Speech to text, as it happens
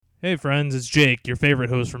Hey friends, it's Jake, your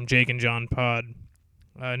favorite host from Jake and John Pod.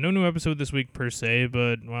 No new episode this week per se,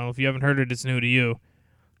 but well, if you haven't heard it, it's new to you.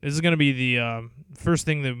 This is going to be the first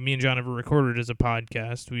thing that me and John ever recorded as a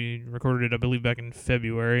podcast. We recorded it, I believe, back in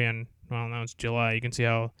February, and well, now it's July. You can see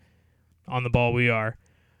how on the ball we are.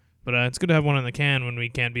 But it's good to have one in the can when we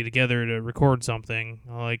can't be together to record something,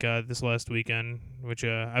 like this last weekend, which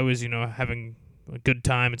I was, having a good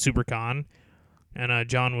time at SuperCon. And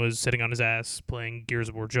John was sitting on his ass playing Gears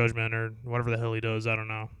of War Judgment or whatever the hell he does. I don't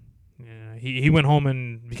know. Yeah, he went home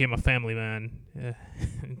and became a family man.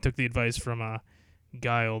 Took the advice from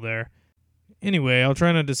Guile there. Anyway, I'll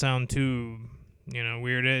try not to sound too,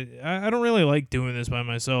 weird. I don't really like doing this by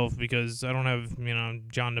myself because I don't have,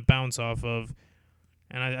 John to bounce off of.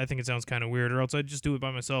 And I think it sounds kind of weird, or else I'd just do it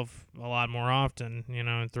by myself a lot more often,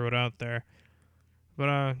 and throw it out there.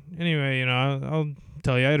 But anyway, I'll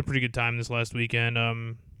tell you, I had a pretty good time this last weekend.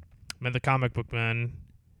 Met the Comic Book Men,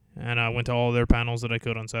 and I went to all their panels that I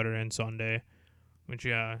could on Saturday and Sunday. Which,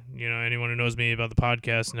 anyone who knows me about the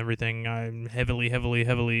podcast and everything, I'm heavily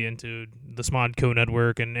into the Smodco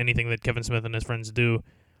Network and anything that Kevin Smith and his friends do.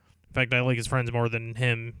 In fact, I like his friends more than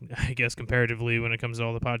him, I guess, comparatively, when it comes to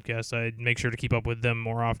all the podcasts. I make sure to keep up with them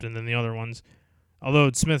more often than the other ones. Although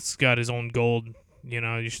Smith's got his own gold.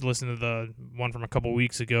 You should listen to the one from a couple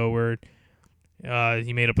weeks ago where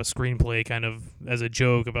he made up a screenplay kind of as a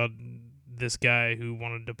joke about this guy who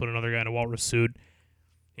wanted to put another guy in a walrus suit.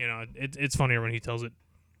 It's funnier when he tells it.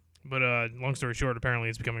 But long story short, apparently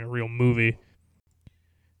it's becoming a real movie.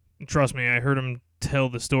 Trust me, I heard him tell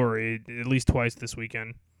the story at least twice this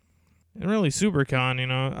weekend. And really,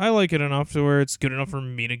 SuperCon, I like it enough to where it's good enough for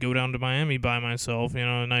me to go down to Miami by myself.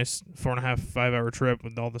 A nice 5 hour trip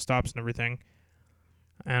with all the stops and everything.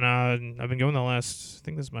 And I've been going I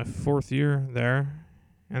think this is my 4th year there.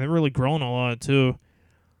 And they're really growing a lot, too.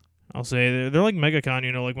 I'll say they're like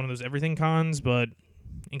MegaCon, like one of those everything cons, but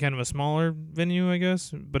in kind of a smaller venue, I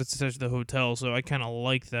guess. But it's attached to the hotel, so I kind of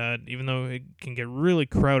like that, even though it can get really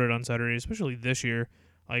crowded on Saturday, especially this year.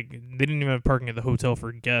 Like, they didn't even have parking at the hotel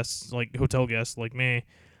for guests, like hotel guests like me.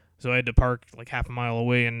 So I had to park like half a mile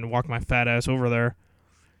away and walk my fat ass over there.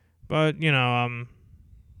 But,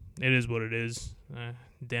 it is what it is.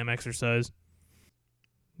 Damn exercise.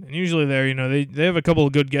 And usually there, they have a couple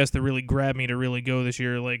of good guests that really grabbed me to really go this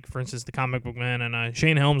year. Like, for instance, the Comic Book Man, and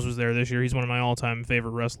Shane Helms was there this year. He's one of my all-time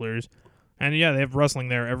favorite wrestlers. And yeah, they have wrestling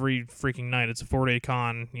there every freaking night. It's a 4-day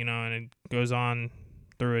con, and it goes on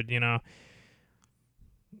through it,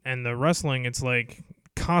 And the wrestling, it's like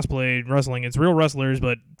cosplay wrestling. It's real wrestlers,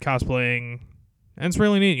 but cosplaying. And it's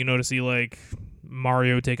really neat, to see, like,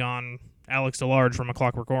 Mario take on Alex DeLarge from A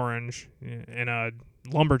Clockwork Orange in a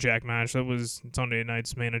lumberjack match. That was Sunday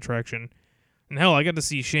night's main attraction. And hell, I got to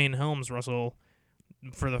see Shane Helms wrestle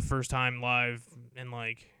for the first time live in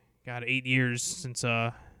 8 years since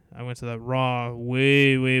I went to that Raw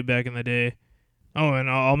way back in the day. Oh, and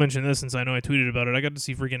I'll mention this since I know I tweeted about it. I got to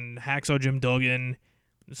see freaking Hacksaw Jim Duggan,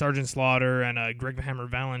 Sergeant Slaughter, and Greg the Hammer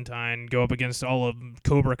Valentine go up against all of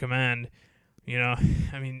Cobra Command. I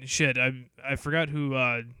mean, shit, I forgot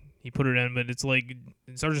who he put it in, but it's like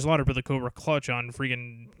Sergeant Slaughter put the Cobra Clutch on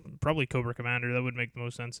freaking probably Cobra Commander. That would make the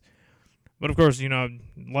most sense. But of course, a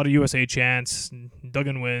lot of USA chants.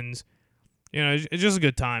 Duggan wins. It's just a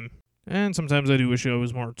good time. And sometimes I do wish I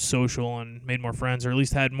was more social and made more friends, or at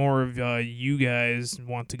least had more of you guys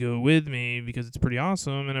want to go with me because it's pretty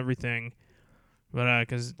awesome and everything. But,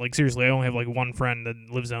 because, seriously, I only have, one friend that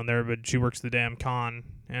lives down there, but she works the damn con.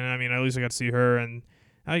 And, I mean, at least I got to see her, and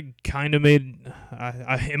I kind of made,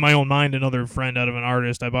 in my own mind, another friend out of an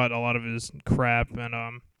artist. I bought a lot of his crap, and,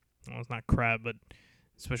 well, it's not crap, but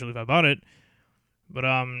especially if I bought it. But,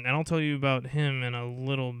 and I'll tell you about him in a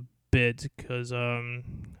little bit, because, I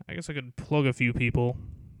guess I could plug a few people,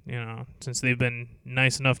 since they've been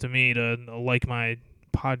nice enough to me to like my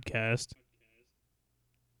podcast.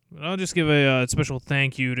 But I'll just give a special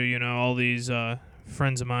thank you to, all these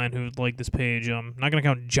friends of mine who like this page. I'm not going to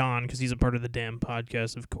count John because he's a part of the damn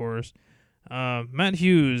podcast, of course. Matt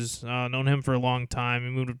Hughes, known him for a long time. He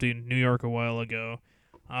moved up to New York a while ago.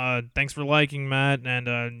 Thanks for liking, Matt,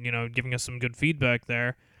 and, giving us some good feedback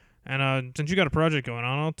there. And since you got a project going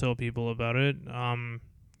on, I'll tell people about it.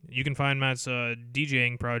 You can find Matt's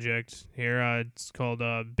DJing project here. It's called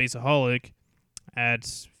Bassaholic at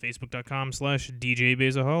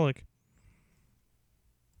facebook.com/DJBassaholic.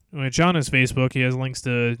 Which on his Facebook, he has links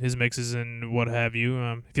to his mixes and what have you.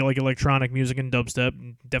 If you like electronic music and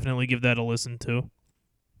dubstep, definitely give that a listen to.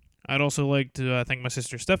 I'd also like to thank my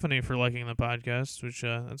sister Stephanie for liking the podcast, which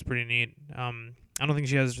that's pretty neat. I don't think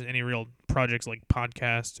she has any real projects like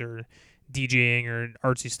podcasts or DJing or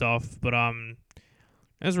artsy stuff, but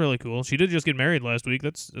That's really cool. She did just get married last week.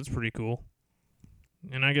 That's pretty cool.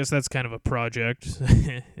 And I guess that's kind of a project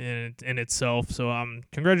in itself. So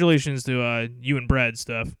congratulations to you and Brad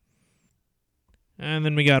stuff. And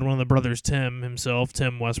then we got one of the brothers, Tim himself,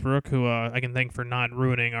 Tim Westbrook, who I can thank for not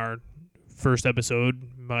ruining our first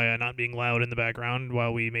episode by not being loud in the background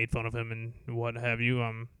while we made fun of him and what have you.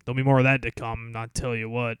 There'll be more of that to come, not tell you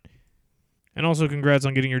what. And also congrats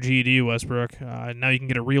on getting your GED, Westbrook. Now you can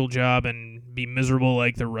get a real job and be miserable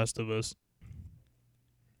like the rest of us.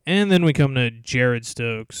 And then we come to Jared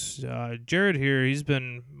Stokes. Jared here, he's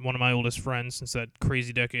been one of my oldest friends since that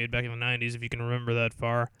crazy decade back in the 90s, if you can remember that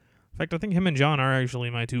far. In fact, I think him and John are actually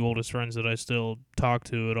my two oldest friends that I still talk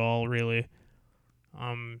to at all, really.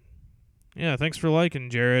 Yeah, thanks for liking,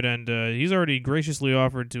 Jared, and he's already graciously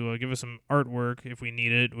offered to give us some artwork if we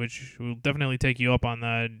need it, which we'll definitely take you up on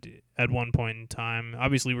that at one point in time.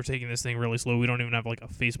 Obviously, we're taking this thing really slow. We don't even have like a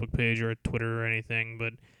Facebook page or a Twitter or anything,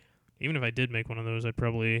 but even if I did make one of those, I'd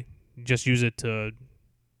probably just use it to,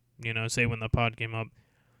 say when the pod came up.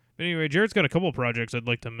 But anyway, Jared's got a couple projects I'd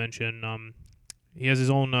like to mention. He has his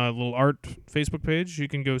own little art Facebook page. You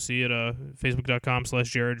can go see it at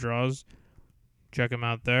facebook.com/JaredDraws. Check him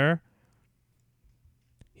out there.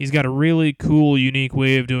 He's got a really cool, unique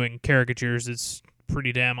way of doing caricatures. It's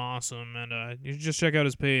pretty damn awesome, and you should just check out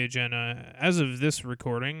his page. And as of this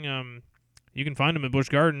recording, you can find him at Busch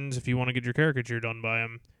Gardens if you want to get your caricature done by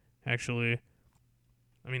him. Actually,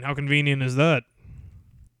 I mean, how convenient is that?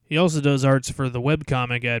 He also does arts for the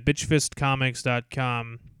webcomic at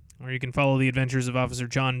bitchfistcomics.com, where you can follow the adventures of Officer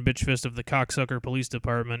John Bitchfist of the Cocksucker Police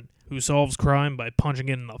Department, who solves crime by punching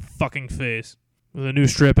it in the fucking face. With a new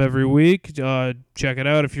strip every week. Check it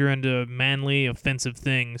out if you're into manly, offensive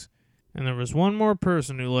things. And there was one more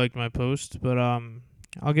person who liked my post, but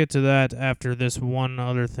I'll get to that after this one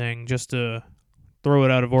other thing, just to throw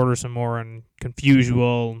it out of order some more and confuse you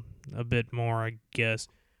all a bit more, I guess.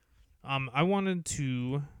 I wanted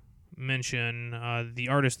to mention the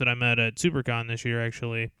artist that I met at SuperCon this year,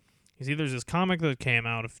 actually. You see, there's this comic that came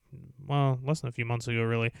out, less than a few months ago,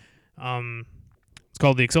 really. It's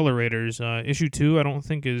called The Accelerators. Issue 2, I don't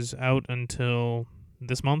think, is out until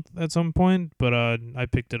this month at some point, but I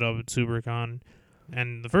picked it up at SuperCon.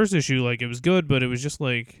 And the first issue, it was good, but it was just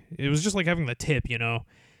like having the tip,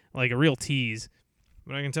 like a real tease.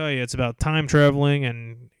 But I can tell you, it's about time traveling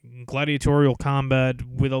and gladiatorial combat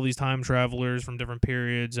with all these time travelers from different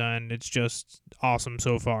periods, and it's just awesome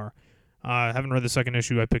so far. I haven't read the second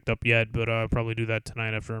issue I picked up yet, but I'll probably do that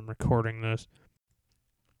tonight after I'm recording this.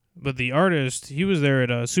 But the artist, he was there at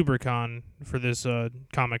SuperCon for this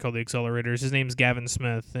comic called The Accelerators. His name's Gavin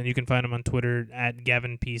Smith, and you can find him on Twitter at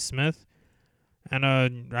Gavin P. Smith.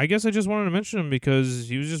 And I guess I just wanted to mention him because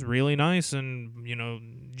he was just really nice and,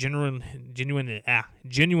 genuinely,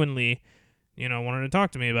 wanted to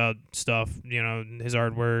talk to me about stuff, his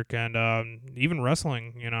artwork and even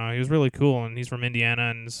wrestling. He was really cool, and he's from Indiana,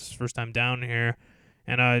 and it's his first time down here.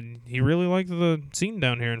 And he really liked the scene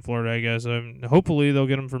down here in Florida, I guess. Hopefully they'll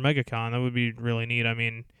get him for MegaCon. That would be really neat. I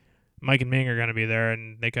mean, Mike and Ming are going to be there,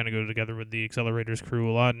 and they kind of go together with the Accelerators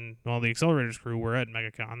crew a lot. And the Accelerators crew were at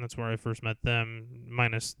MegaCon. That's where I first met them,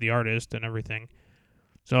 minus the artist and everything.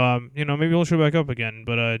 So, maybe we'll show back up again.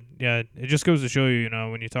 But, yeah, it just goes to show you,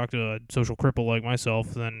 when you talk to a social cripple like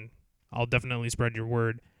myself, then I'll definitely spread your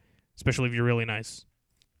word, especially if you're really nice.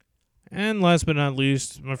 And last but not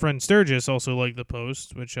least, my friend Sturgis also liked the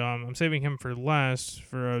post, which I'm saving him for last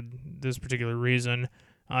for this particular reason.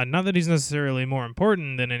 Not that he's necessarily more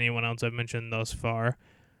important than anyone else I've mentioned thus far,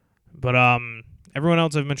 but everyone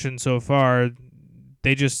else I've mentioned so far,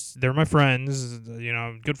 they're my friends,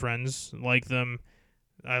 good friends, like them.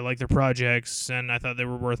 I like their projects, and I thought they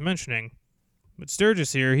were worth mentioning. But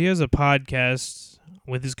Sturgis here, he has a podcast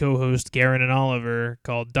with his co-host Garen and Oliver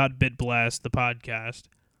called .bitblast, the podcast.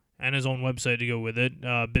 And his own website to go with it,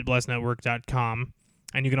 bitblastnetwork.com.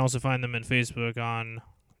 And you can also find them on Facebook on,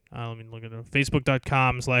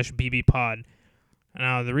 facebook.com/bbpod.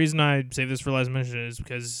 Now, the reason I save this for last mention is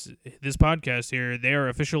because this podcast here, they are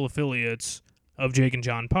official affiliates of Jake and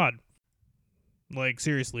John Pod. Like,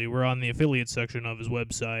 seriously, we're on the affiliate section of his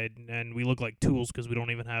website, and we look like tools because we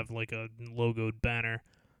don't even have, a logoed banner,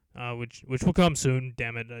 which will come soon,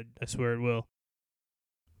 damn it, I swear it will.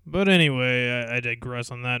 But anyway, I digress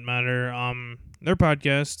on that matter. Their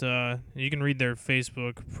podcast, you can read their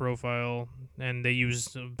Facebook profile, and they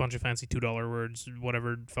use a bunch of fancy $2 words,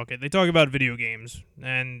 whatever, fuck it. They talk about video games,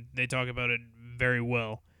 and they talk about it very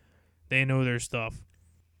well. They know their stuff.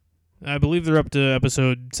 I believe they're up to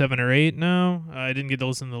episode 7 or 8 now. I didn't get to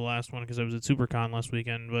listen to the last one because I was at SuperCon last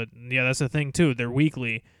weekend, but yeah, that's the thing too. They're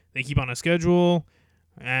weekly. They keep on a schedule.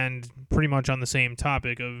 and pretty much on the same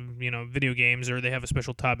topic of, video games, or they have a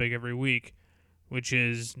special topic every week, which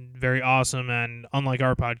is very awesome, and unlike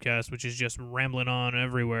our podcast, which is just rambling on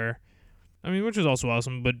everywhere. I mean, which is also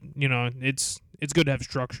awesome, but, it's good to have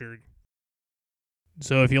structure.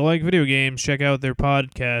 So if you like video games, check out their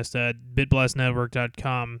podcast at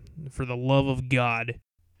bitblastnetwork.com, for the love of God.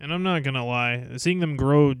 And I'm not going to lie, seeing them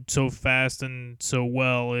grow so fast and so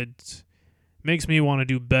well, it makes me want to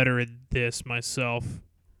do better at this myself.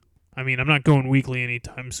 I mean, I'm not going weekly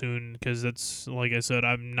anytime soon, because that's, like I said,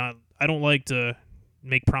 I don't like to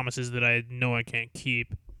make promises that I know I can't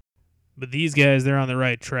keep. But these guys, they're on the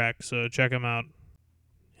right track, so check them out.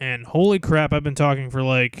 And holy crap, I've been talking for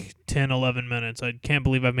like 10, 11 minutes. I can't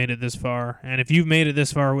believe I've made it this far. And if you've made it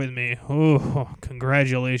this far with me,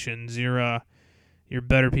 congratulations. You're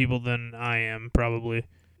better people than I am, probably.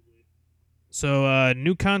 So,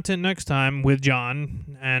 new content next time with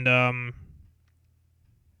John. And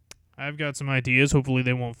I've got some ideas. Hopefully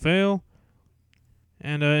they won't fail.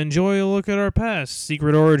 And enjoy a look at our past.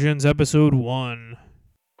 Secret Origins Episode 1.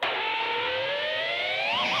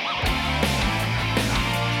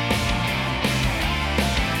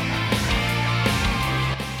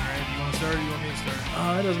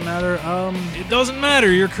 It doesn't matter. It doesn't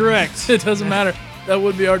matter. You're correct. It doesn't matter. That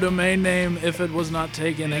would be our domain name if it was not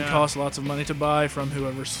taken and Yeah. cost lots of money to buy from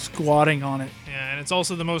whoever's squatting on it. Yeah, and it's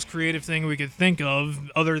also the most creative thing we could think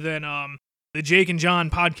of, other than the Jake and John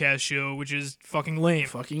podcast show, which is fucking lame.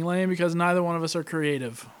 Fucking lame because neither one of us are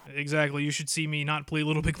creative. Exactly. You should see me not play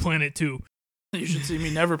Little Big Planet 2. You should see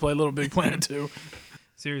me never play Little Big Planet 2.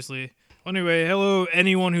 Seriously. Anyway, hello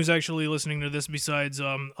anyone who's actually listening to this besides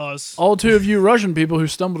us. All two of you Russian people who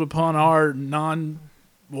stumbled upon our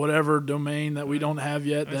non-whatever domain that we don't have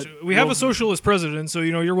yet. We have a socialist president, so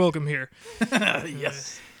you're welcome here.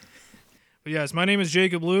 Yes. But yes, my name is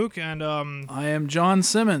Jacob Luke, and I am John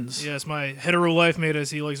Simmons. yes, my hetero life mate,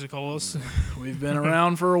 as he likes to call us. We've been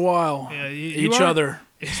around for a while. Yeah, Each other,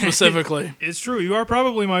 specifically. It's true. You are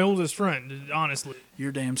probably my oldest friend, honestly.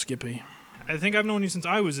 You're damn Skippy. I think I've known you since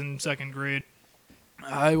I was in second grade.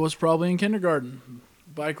 I was probably in kindergarten,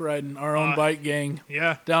 bike riding, our own bike gang,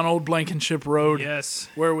 Yeah. down Old Blankenship Road, Yes.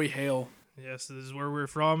 where we hail. Yes, this is where we're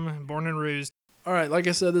from, born and raised. All right, like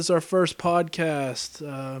I said, this is our first podcast.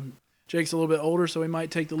 Jake's a little bit older, so he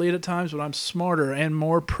might take the lead at times, but I'm smarter and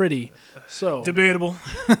more pretty. So, Debatable.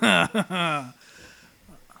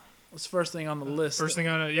 what's the first thing on the list? First thing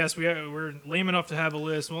on it, yes, we're lame enough to have a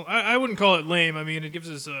list. Well, I wouldn't call it lame. I mean, it gives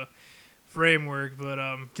us a framework, but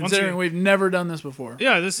Considering we've never done this before.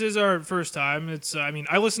 yeah, this is our first time. It's I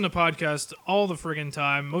listen to podcasts all the friggin'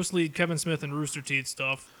 time, mostly Kevin Smith and Rooster Teeth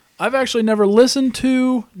stuff. I've actually never listened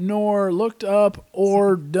to, nor looked up,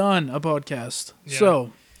 or done a podcast. Yeah.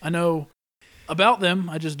 So, I know about them,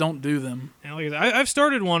 I just don't do them. And like I said, I've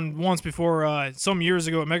started one once before, some years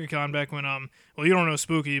ago at MegaCon, back when well, you don't know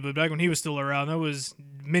Spooky, but back when he was still around. That was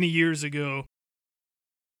many years ago,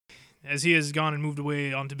 as he has gone and moved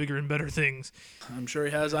away onto bigger and better things. I'm sure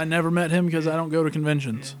he has. I never met him because I don't go to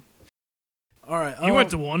conventions. All right. You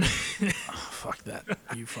went to one. Fuck that,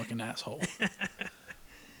 you fucking asshole.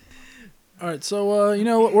 All right, so,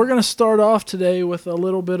 we're going to start off today with a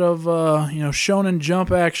little bit of, Shonen Jump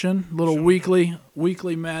action, little weekly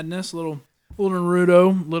madness, little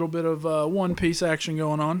Naruto, little bit of One Piece action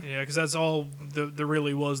going on. Yeah, because that's all there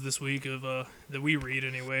really was this week of that we read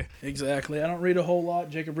anyway. Exactly. I don't read a whole lot.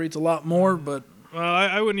 Jacob reads a lot more, but... Well,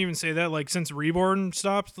 I wouldn't even say that. Like, since Reborn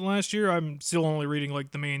stopped last year, I'm still only reading, like,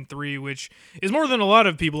 the main 3, which is more than a lot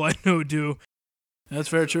of people I know do. That's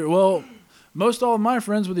very true. Well, most all of my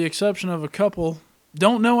friends, with the exception of a couple,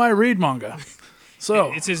 don't know I read manga.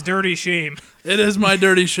 So It's his dirty shame. it is my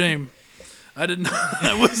dirty shame. I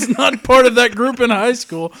was not part of that group in high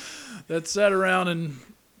school that sat around and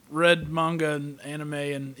read manga and anime,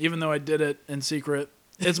 and even though I did it in secret,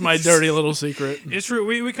 it's my dirty little secret. It's true.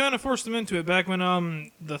 We kind of forced him into it back when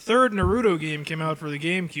the third Naruto game came out for the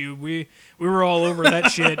GameCube. We were all over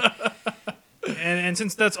that shit. And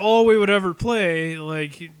since that's all we would ever play,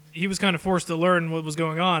 like, he was kind of forced to learn what was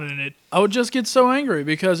going on in it. I would just get so angry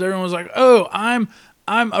because everyone was like, "Oh, I'm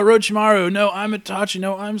Orochimaru. No, I'm Itachi.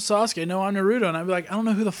 No, I'm Sasuke. No, I'm Naruto." And I'd be like, "I don't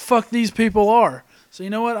know who the fuck these people are." So you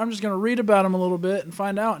know what? I'm just going to read about them a little bit and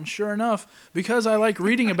find out. And sure enough, because I like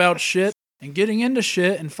reading about shit and getting into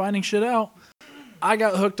shit and finding shit out, I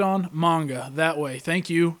got hooked on manga that way. Thank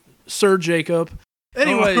you, Sir Jacob.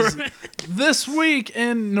 Anyways, this week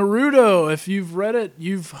in Naruto, if you've read it,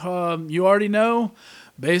 you already know.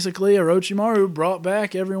 Basically, Orochimaru brought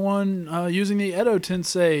back everyone using the Edo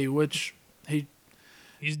Tensei, which he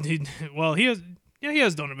He has. Yeah, he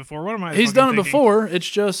has done it before. What am I? He's fucking done it thinking? before. It's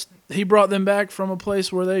just he brought them back from a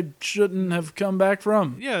place where they shouldn't have come back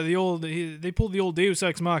from. Yeah, they pulled the old Deus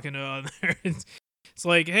Ex Machina on there. It's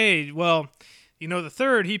like, hey, well, the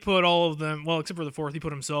third he put all of them. Well, except for the fourth, he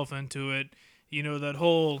put himself into it. That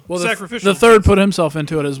whole sacrificial. The third put himself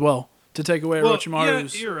into it as well to take away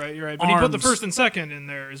Orochimaru's. Yeah, you're right. But he put the first and second in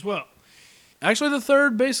there as well. Actually, the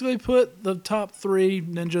third basically put the top 3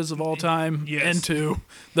 ninjas of all time Yes. into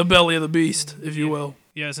the belly of the beast, if you will.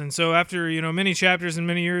 Yes, and so after, many chapters and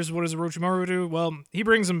many years, what does Orochimaru do? Well, he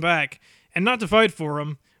brings them back, and not to fight for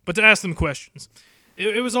them, but to ask them questions.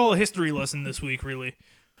 It was all a history lesson this week, really.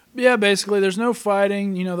 Yeah, basically, there's no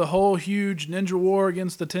fighting. The whole huge ninja war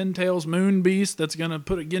against the Ten Tails Moon Beast that's going to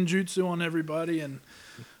put a genjutsu on everybody and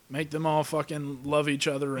make them all fucking love each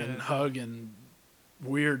other and hug and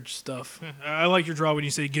weird stuff. I like your draw when you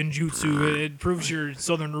say genjutsu. It proves your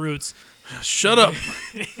southern roots. Shut up.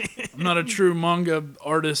 I'm not a true manga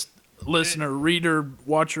artist, listener, reader,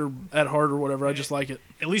 watcher at heart or whatever. I just like it.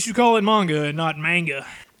 At least you call it manga and not manga.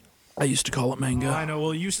 I used to call it manga. I know.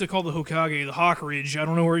 Well, you used to call the Hokage the Hawkridge. I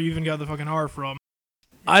don't know where you even got the fucking R from.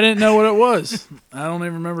 I didn't know what it was. I don't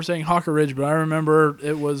even remember saying Hawkridge, but I remember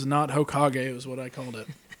it was not Hokage. It was what I called it.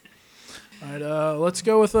 All right, let's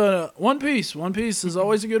go with One Piece. One Piece is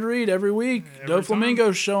always a good read every week.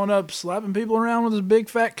 Doflamingo's showing up, slapping people around with his big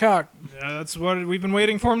fat cock. Yeah, that's what we've been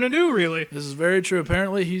waiting for him to do, really. This is very true.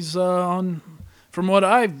 Apparently, he's on, from what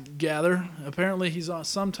I gather, apparently he's on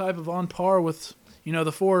some type of on par with,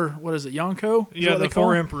 the 4, what is it, Yonko? Yeah, the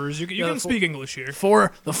 4 emperors. You can speak English here.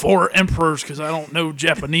 The 4 emperors, because I don't know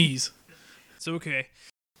Japanese. It's okay.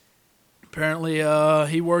 Apparently,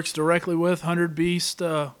 he works directly with 100 Beast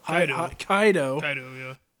Kaido. Kaido,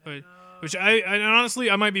 yeah. Which I honestly,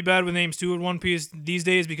 I might be bad with names too in One Piece these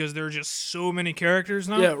days because there are just so many characters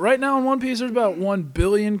now. Yeah, right now in One Piece, there's about 1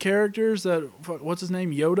 billion characters that, what's his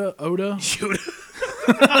name, Oda?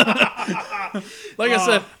 Like I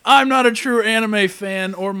said, I'm not a true anime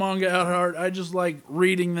fan or manga at heart. I just like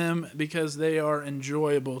reading them because they are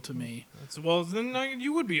enjoyable to me. Well, then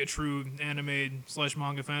you would be a true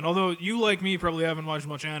anime/manga fan. Although you, like me, probably haven't watched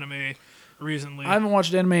much anime recently. I haven't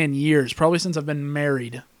watched anime in years, probably since I've been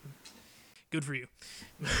married. Good for you.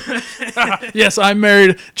 Yes, I'm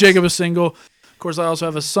married. Jacob is single. Of course, I also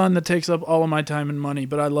have a son that takes up all of my time and money,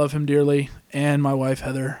 but I love him dearly, and my wife,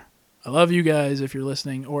 Heather. I love you guys if you're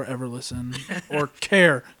listening or ever listen or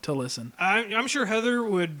care to listen. I'm sure Heather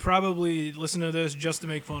would probably listen to this just to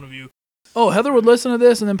make fun of you. Oh, Heather would listen to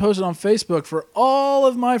this and then post it on Facebook for all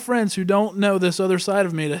of my friends who don't know this other side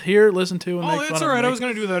of me to hear, listen to, and make fun of me. Oh, that's all right. I was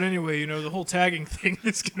going to do that anyway. The whole tagging thing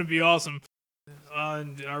is going to be awesome.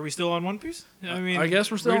 Are we still on One Piece? I mean, I guess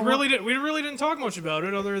we're still. We really didn't talk much about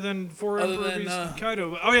it, other than 4 Emperor Beast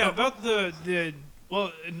Kaido. Oh yeah, about the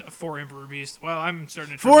 4 Emperor Beast. Wow, I'm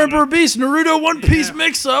starting to. 4 Emperor Beast Naruto One Piece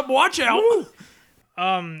mix up. Watch out.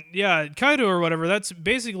 Yeah, Kaido or whatever. That's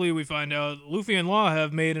basically we find out Luffy and Law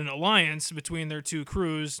have made an alliance between their 2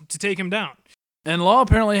 crews to take him down. And Law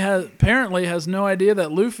apparently has no idea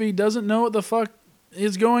that Luffy doesn't know what the fuck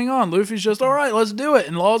is going on. Luffy's just, all right, let's do it.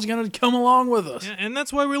 And Law's going to come along with us. Yeah, and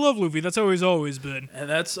that's why we love Luffy. That's how he's always been. And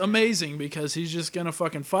that's amazing because he's just going to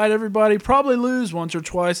fucking fight everybody, probably lose once or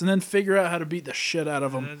twice, and then figure out how to beat the shit out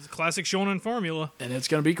of them. That's classic shonen formula. And it's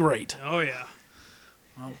going to be great. Oh, yeah.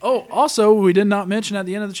 Also, we did not mention at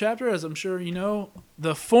the end of the chapter, as I'm sure you know,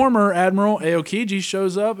 the former Admiral Aokiji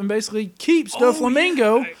shows up and basically keeps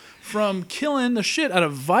Doflamingo from killing the shit out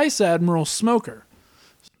of Vice Admiral Smoker.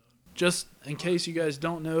 Just in case you guys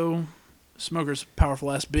don't know, Smoker's a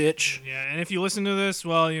powerful ass bitch. Yeah, and if you listen to this,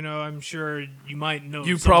 well, I'm sure you might know.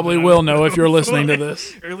 You probably will know if you're listening to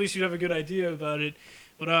this. Or at least you have a good idea about it.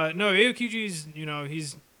 But no, Aokiji's,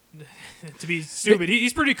 he's to be stupid.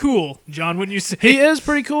 He's pretty cool, John, wouldn't you say? He is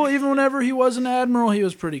pretty cool. Even whenever he was an admiral, he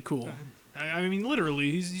was pretty cool. I mean,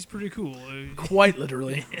 literally, he's pretty cool. Quite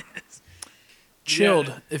literally. Yes.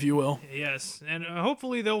 Chilled, if you will. Yes, and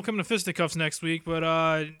hopefully they'll come to fisticuffs next week, but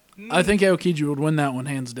I think Aokiji would win that one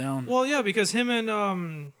hands down. Well, yeah, because him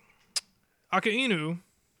and Akainu,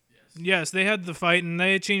 yes, they had the fight, and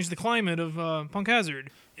they had changed the climate of Punk Hazard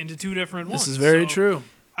into 2 different ones. This is very true.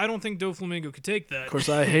 I don't think Doflamingo could take that. Of course,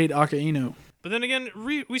 I hate Akainu. But then again,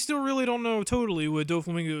 we still really don't know totally what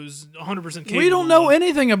Doflamingo's 100% capable. We don't know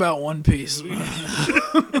anything about One Piece.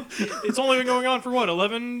 It's only been going on for,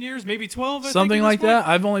 11 years? Maybe 12, Something like that.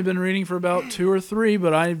 I've only been reading for about 2 or 3,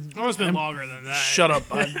 but it's been longer than that. Shut up.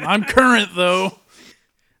 I'm current, though.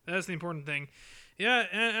 That's the important thing. Yeah,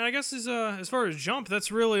 and I guess as far as Jump,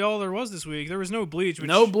 that's really all there was this week. There was no Bleach.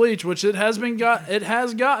 No Bleach, which it has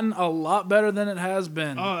gotten a lot better than it has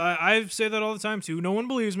been. Oh, I say that all the time too. No one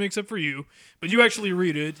believes me except for you, but you actually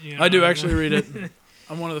read it. You know? I do actually read it.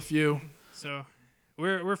 I'm one of the few. So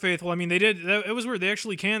we're faithful. I mean, they did. It was weird. They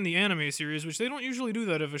actually canned the anime series, which they don't usually do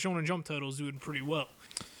that if a Shonen Jump title is doing pretty well.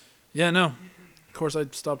 Yeah, no. Of course, I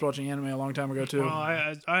stopped watching anime a long time ago too. Well,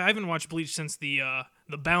 I haven't watched Bleach since the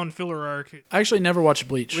Bound filler arc. I actually never watched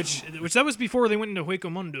Bleach. Which that was before they went into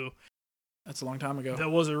Hueco Mundo. That's a long time ago.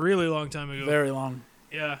 That was a really long time ago. Very long.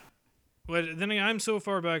 Yeah. But then again, I'm so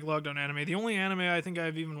far backlogged on anime. The only anime I think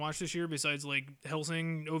I've even watched this year, besides like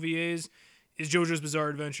Hellsing OVAs, is JoJo's Bizarre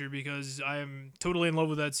Adventure, because I am totally in love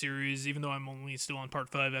with that series, even though I'm only still on part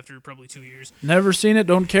 5 after probably 2 years. Never seen it,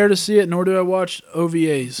 don't care to see it, nor do I watch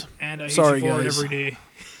OVAs. And I hate Sorry, you for it guys. every day.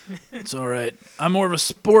 It's all right. I'm more of a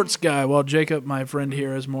sports guy, while Jacob, my friend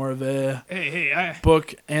here, is more of a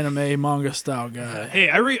book, anime, manga style guy. Hey,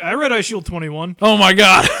 I read Ice Shield 21. Oh my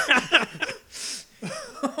god!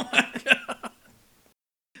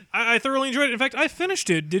 I thoroughly enjoyed it. In fact, I finished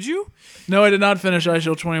it. Did you? No, I did not finish Ice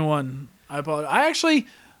Shield 21. I apologize. I actually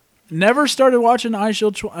never started watching Ice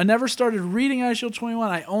Shield. I never started reading Ice Shield 21.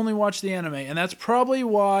 I only watched the anime, and that's probably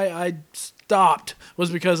why I stopped. Was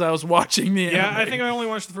because I was watching the anime. Yeah, I think I only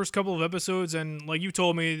watched the first couple of episodes, and like you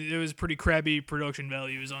told me, it was pretty crabby production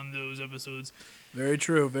values on those episodes. Very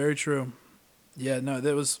true. Very true. Yeah, no,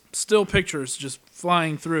 there was still pictures just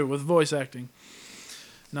flying through with voice acting.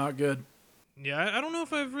 Not good. Yeah, I don't know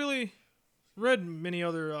if I've really read many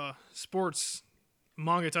other sports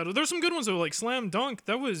manga titles. There's some good ones though, like Slam Dunk.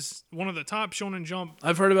 That was one of the top Shonen Jump.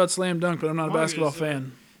 I've heard about Slam Dunk, but I'm not a mangas, basketball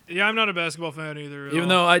fan. Yeah, I'm not a basketball fan either. Even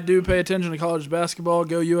though I do pay attention to college basketball,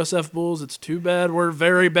 go USF Bulls. It's too bad we're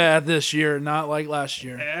very bad this year, not like last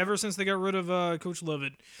year. Ever since they got rid of Coach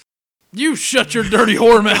Levitt. You shut your dirty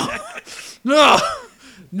whore mouth. No.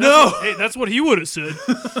 Hey, that's what he would have said.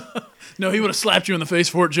 No, he would have slapped you in the face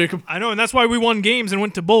for it, Jacob. I know, and that's why we won games and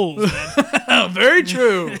went to bowls, man. Very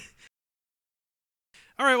true.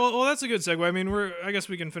 All right, well, that's a good segue. I mean, I guess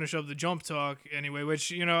we can finish up the Jump talk anyway,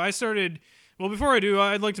 which, I started. Well, before I do,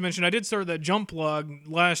 I'd like to mention I did start that Jump blog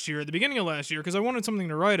last year, at the beginning of last year, because I wanted something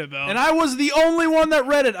to write about. And I was the only one that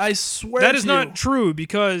read it, I swear That is not true,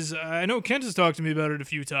 because I know Kent has talked to me about it a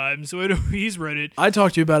few times, so I know he's read it. I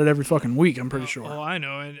talk to you about it every fucking week, I'm pretty sure. Oh, I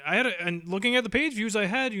know. And and looking at the page views, I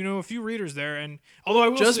had, a few readers there. And although I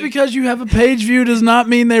will Just say, because you have a page view does not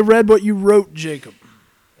mean they read what you wrote, Jacob.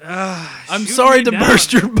 I'm sorry to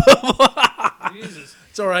burst your bubble. Jesus.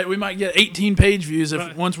 It's all right. We might get 18 page views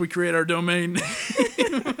once we create our domain.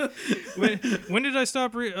 When did I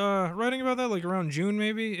stop writing about that? Like around June,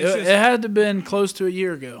 maybe? It had to have been close to a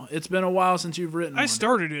year ago. It's been a while since you've written I one.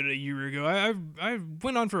 started it a year ago. I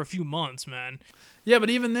went on for a few months, man. Yeah,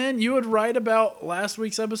 but even then, you would write about last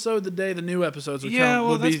week's episode the day the new episodes would Yeah, come.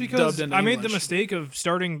 well, would that's be because dubbed into I made the English. mistake of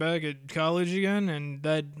starting back at college again, and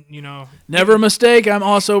that, Never a mistake. I'm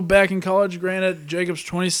also back in college. Granted, Jacob's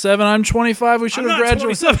 27. I'm 25. We should have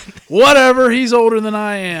graduated. 27. Whatever. He's older than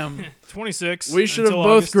I am. 26. We should have until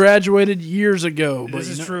both August. graduated years ago. But This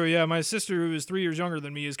is true, yeah. My sister, who is 3 years younger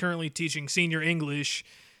than me, is currently teaching senior English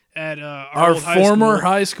at our Our old former high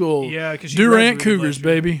high school. Yeah, because Durant Cougars,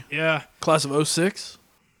 baby. Yeah, Class of 06.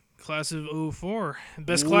 class of 04.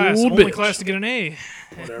 Best Ooh, class. Only bitch. class to get an A.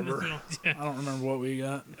 Whatever. Yeah. I don't remember what we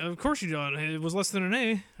got. Of course you don't. It was less than an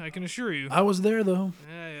A, I can assure you. I was there, though.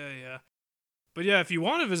 Yeah. But yeah, if you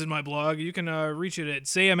want to visit my blog, you can reach it at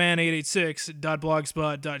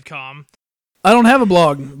sayaman886.blogspot.com. I don't have a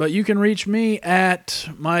blog, but you can reach me at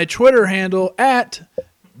my Twitter handle at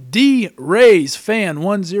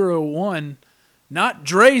DRaysFan101. Not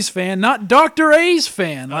Dre's fan, not Dr. A's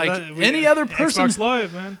fan. Like any other person. Xbox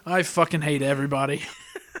Live, man. I fucking hate everybody.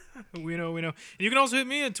 We know. You can also hit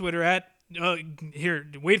me on Twitter at, here,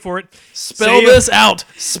 wait for it. Spell this out.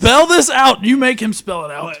 Spell this out. You make him spell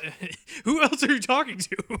it out. Who else are you talking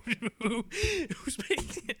to? Who's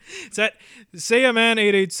making it? It's at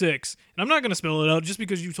Sayaman886. And I'm not going to spell it out just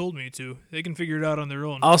because you told me to. They can figure it out on their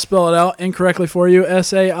own. I'll spell it out incorrectly for you.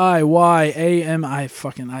 SAIYAM. I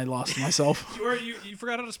lost myself. You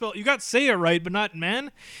forgot how to spell it. You got Saya right, but not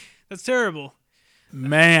man? That's terrible.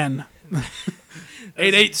 Man.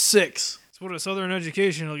 886. That's what a Southern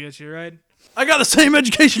education will get you, right? I got the same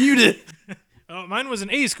education you did. Mine was an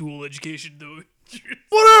A school education, though.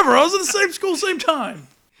 Whatever. I was in the same school, same time.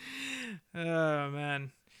 Oh,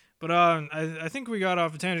 man. But I think we got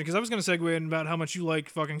off a tangent because I was going to segue in about how much you like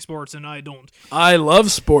fucking sports and I don't. I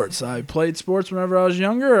love sports. I played sports whenever I was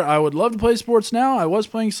younger. I would love to play sports now. I was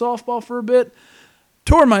playing softball for a bit.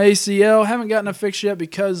 tore my ACL. Haven't gotten it fixed yet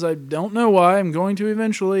because I don't know why. I'm going to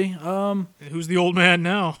eventually. Who's the old man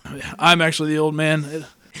now? I'm actually the old man.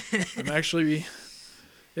 I'm actually...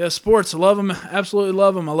 Yeah, sports. I love them. Absolutely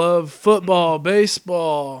love them. I love football,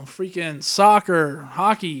 baseball, freaking soccer,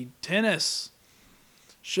 hockey, tennis.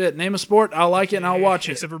 Shit, name a sport. I'll like it and I'll watch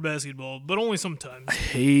it. Except for basketball, but only sometimes. I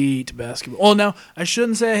hate basketball. Oh, no, I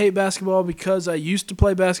shouldn't say I hate basketball because I used to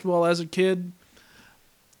play basketball as a kid.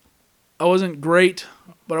 I wasn't great,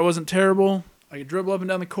 but I wasn't terrible. I could dribble up and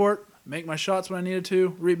down the court, make my shots when I needed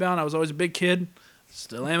to, rebound. I was always a big kid.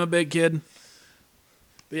 Still am a big kid.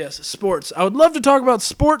 But yes, sports. I would love to talk about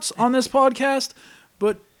sports on this podcast,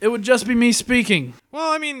 but it would just be me speaking. Well,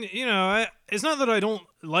 I mean, it's not that I don't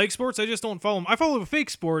like sports. I just don't follow them. I follow fake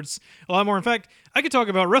sports a lot more. In fact, I could talk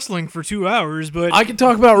about wrestling for 2 hours, but... I could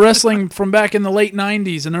talk about wrestling from back in the late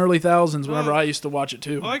 90s and early 2000s whenever I used to watch it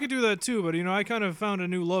too. Well, I could do that too, but, I kind of found a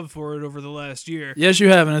new love for it over the last year. Yes, you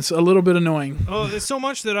have, and it's a little bit annoying. Well, it's so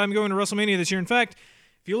much that I'm going to WrestleMania this year. In fact...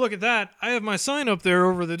 If you look at that, I have my sign up there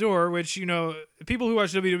over the door, which, people who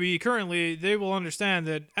watch WWE currently, they will understand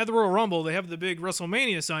that at the Royal Rumble, they have the big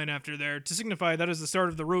WrestleMania sign after there to signify that is the start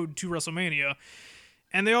of the road to WrestleMania.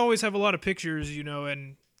 And they always have a lot of pictures,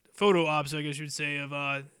 and photo ops, I guess you'd say, of,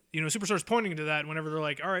 superstars pointing to that whenever they're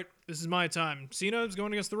like, all right, this is my time. Cena's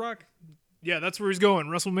going against The Rock. Yeah, that's where he's going,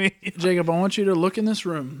 WrestleMania. Jacob, I want you to look in this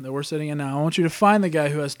room that we're sitting in now. I want you to find the guy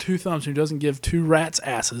who has two thumbs who doesn't give two rats'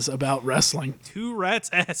 asses about wrestling. Two rats'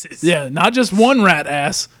 asses? Yeah, not just one rat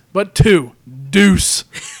ass, but two. Deuce.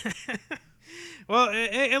 Well,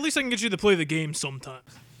 at least I can get you to play the game sometimes.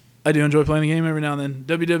 I do enjoy playing the game every now and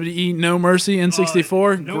then. WWE No Mercy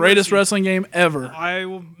N64, No greatest Mercy. wrestling game ever. I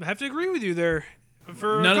will have to agree with you there.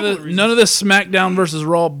 For None of of this SmackDown versus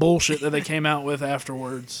Raw bullshit that they came out with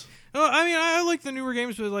afterwards. Well, I mean, I like the newer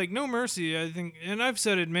games, but, No Mercy, I think, and I've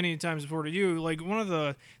said it many times before to you, one of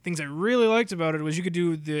the things I really liked about it was you could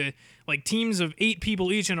do the, teams of 8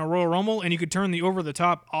 people each in a Royal Rumble, and you could turn the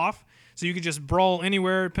over-the-top off, so you could just brawl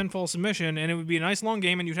anywhere, pinfall submission, and it would be a nice long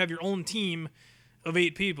game, and you'd have your own team of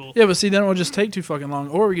 8 people. Yeah, but see, then it would just take too fucking long.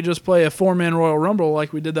 Or we could just play a 4-man Royal Rumble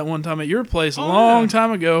like we did that one time at your place a long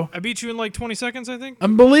time ago. I beat you in, 20 seconds, I think? I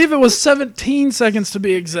believe it was 17 seconds to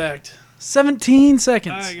be exact. 17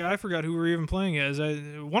 seconds. I forgot who we were even playing as.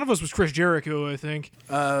 One of us was Chris Jericho, I think.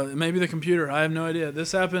 Maybe the computer. I have no idea.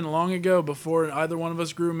 This happened long ago before either one of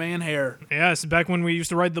us grew man hair. Yeah, it's back when we used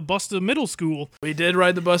to ride the bus to middle school. We did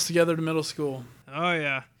ride the bus together to middle school. Oh,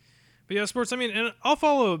 yeah. But yeah, sports, and I'll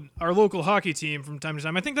follow our local hockey team from time to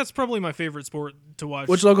time. I think that's probably my favorite sport to watch.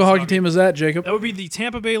 Which local hockey team is that, Jacob? That would be the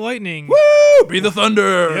Tampa Bay Lightning. Woo! Be the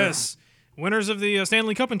Thunder! Yes. Winners of the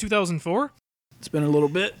Stanley Cup in 2004. It's been a little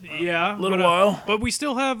bit. Yeah. A little while. But we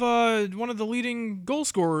still have one of the leading goal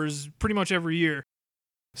scorers pretty much every year.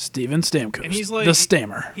 Steven Stamkos. And he's the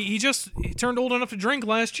Stammer. He turned old enough to drink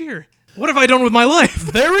last year. What have I done with my life?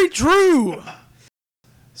 Very true!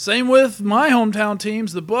 Same with my hometown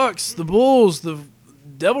teams, the Bucks, the Bulls, the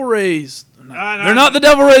Devil Rays. They're not the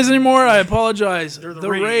Devil Rays anymore. I apologize. They're the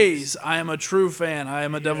Rays. Rays. I am a true fan. I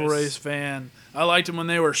am a Devil Rays fan. I liked them when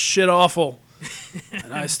they were shit awful.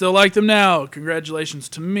 And I still like them now. Congratulations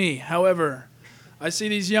to me. However, I see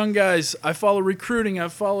these young guys. I follow recruiting. I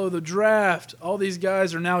follow the draft. All these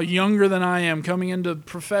guys are now younger than I am, coming into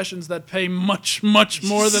professions that pay much, much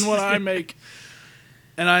more than what I make.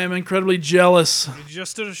 And I am incredibly jealous. You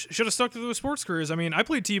just should have stuck to those sports careers. I mean, I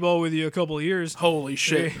played T-ball with you a couple of years. Holy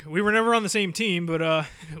shit. We were never on the same team, but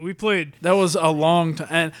we played. That was a long time.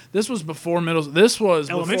 And this was before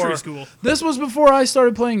Elementary school. This was before I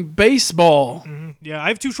started playing baseball. Mm-hmm. Yeah, I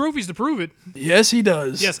have 2 trophies to prove it. Yes, he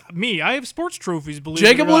does. Yes, me. I have sports trophies, believe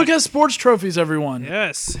Jacob it or not. Luke has sports trophies, everyone.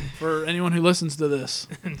 Yes. For anyone who listens to this.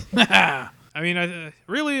 I mean,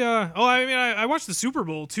 I watched the Super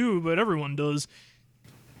Bowl too, but everyone does.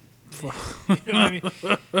 You know what I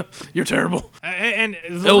mean? You're terrible. And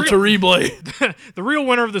El Terrible. The real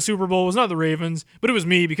winner of the Super Bowl was not the Ravens, but it was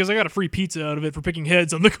me because I got a free pizza out of it for picking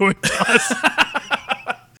heads on the coin toss.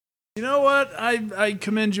 You know what? I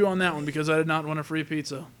commend you on that one because I did not want a free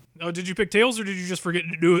pizza. Oh, did you pick tails or did you just forget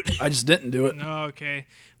to do it? I just didn't do it. Oh, okay.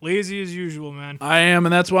 Lazy as usual, man. I am,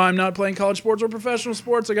 and that's why I'm not playing college sports or professional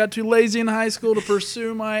sports. I got too lazy in high school to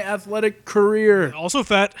pursue my athletic career. Also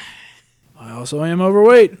fat. I also am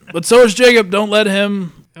overweight. But so is Jacob. Don't let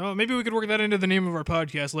him. Oh, maybe we could work that into the name of our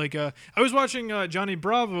podcast. I was watching Johnny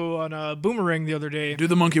Bravo on Boomerang the other day. Do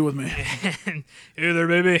the monkey with me. Hey there,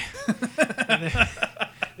 baby.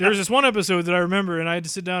 There was this one episode that I remember, and I had to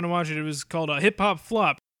sit down and watch it. It was called Hip Hop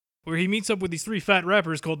Flop, where he meets up with these 3 fat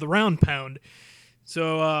rappers called the Round Pound.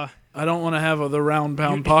 So, I don't want to have the Round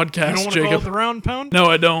Pound podcast, you don't want to Jacob. call it the Round Pound? No,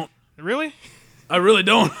 I don't. Really? I really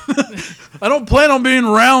don't. I don't plan on being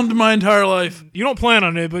round my entire life. You don't plan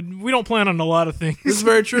on it, but we don't plan on a lot of things. This is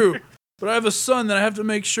very true. But I have a son that I have to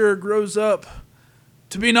make sure grows up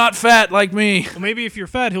to be not fat like me. Well, maybe if you're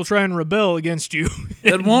fat, he'll try and rebel against you.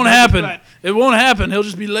 It won't happen. It won't happen. He'll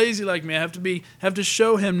just be lazy like me. I have to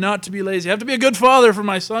show him not to be lazy. I have to be a good father for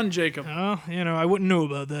my son, Jacob. Oh, I wouldn't know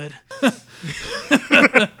about that.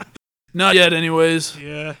 Not yet, anyways.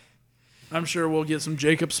 Yeah. I'm sure we'll get some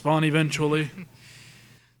Jacob spawn eventually.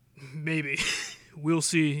 Maybe. We'll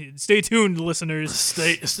see. Stay tuned, listeners.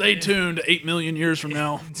 Stay tuned 8 million years from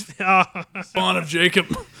now. Spawn of Jacob.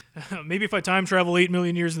 Maybe if I time travel 8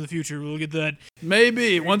 million years in the future, we'll get that.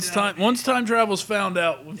 Maybe. Once time travel's found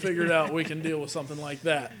out and figured out, we can deal with something like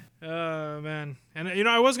that. Man. And,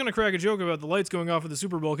 I was going to crack a joke about the lights going off at the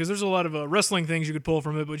Super Bowl because there's a lot of wrestling things you could pull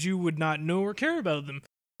from it, but you would not know or care about them.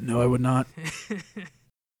 No, I would not.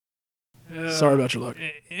 Sorry about your luck.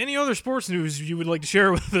 Any other sports news you would like to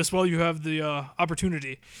share with us while you have the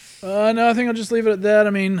opportunity? No, I think I'll just leave it at that.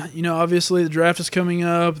 I mean, obviously the draft is coming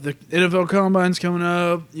up. The NFL Combine's coming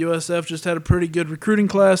up. USF just had a pretty good recruiting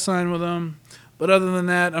class signed with them. But other than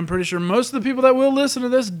that, I'm pretty sure most of the people that will listen to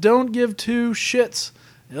this don't give two shits.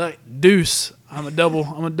 They're like, deuce. I'm a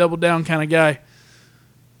double down kind of guy.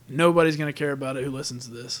 Nobody's going to care about it who listens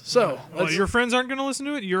to this. So, your friends aren't going to listen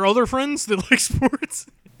to it? Your other friends that like sports?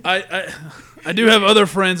 I do have other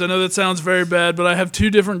friends. I know that sounds very bad, but I have two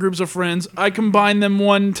different groups of friends. I combined them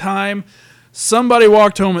one time. Somebody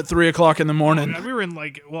walked home at 3 o'clock in the morning. We were in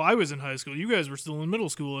I was in high school. You guys were still in middle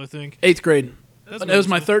school, I think. 8th grade. It was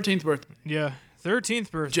my 13th birthday. Yeah,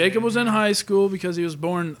 13th birthday. Jacob was in high school because he was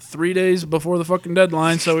born 3 days before the fucking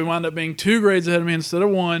deadline, so we wound up being 2 grades ahead of me instead of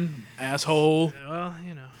 1. Asshole. Well,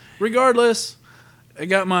 Regardless, I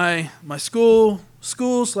got my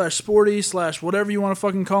school/sporty/ whatever you want to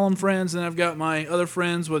fucking call them friends, and I've got my other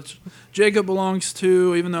friends, which Jacob belongs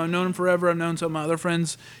to. Even though I've known him forever, I've known some of my other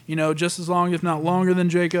friends, just as long, if not longer than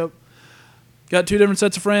Jacob. Got 2 different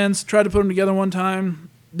sets of friends. Tried to put them together one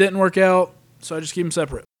time. Didn't work out, so I just keep them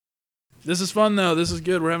separate. This is fun, though. This is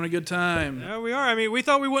good. We're having a good time. Yeah, we are. I mean, we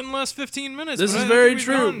thought we wouldn't last 15 minutes. This is very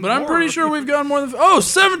true, but I'm pretty sure we've gone more than...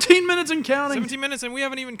 17 minutes and counting. 17 minutes, and we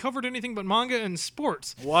haven't even covered anything but manga and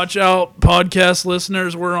sports. Watch out, podcast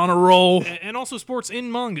listeners. We're on a roll. And also sports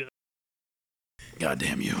in manga. God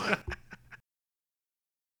damn you.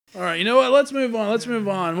 All right, you know what? Let's move on.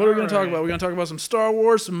 What are we going to talk about? We're going to talk about some Star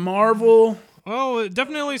Wars, some Marvel... Well,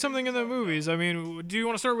 definitely something in the movies. I mean, do you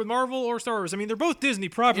want to start with Marvel or Star Wars? I mean, they're both Disney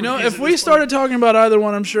properties. If we started talking about either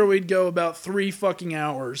one, I'm sure we'd go about 3 fucking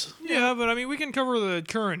hours. Yeah, but I mean, we can cover the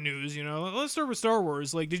current news, Let's start with Star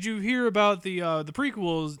Wars. Did you hear about the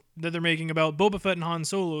prequels that they're making about Boba Fett and Han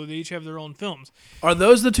Solo? They each have their own films. Are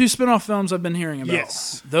those the 2 spin-off films I've been hearing about?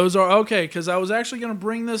 Yes. Those are, okay, because I was actually going to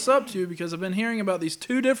bring this up to you because I've been hearing about these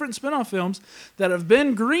 2 different spin-off films that have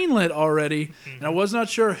been greenlit already, and I was not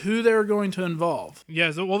sure who they were going to involve.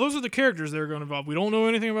 Yeah, well, those are the characters they're going to involve. We don't know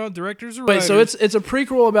anything about directors or writers. Wait, so it's a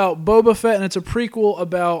prequel about Boba Fett and it's a prequel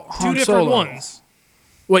about Han Solo. 2 different ones.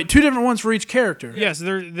 Wait, 2 different ones for each character? Yes,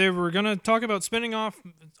 they were going to talk about spinning off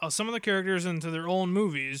some of the characters into their own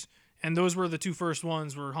movies, and those were the 2 first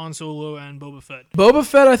ones, were Han Solo and Boba Fett. Boba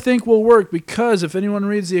Fett, I think, will work because if anyone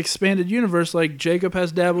reads the expanded universe, like Jacob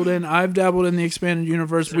has dabbled in, I've dabbled in the expanded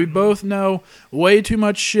universe, certainly. We both know way too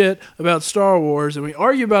much shit about Star Wars, and we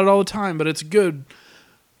argue about it all the time, but it's good.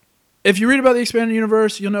 If you read about the expanded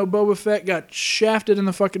universe, you'll know Boba Fett got shafted in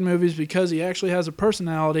the fucking movies because he actually has a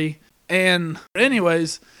personality. And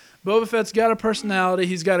anyways, Boba Fett's got a personality.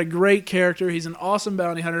 He's got a great character. He's an awesome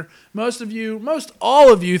bounty hunter. Most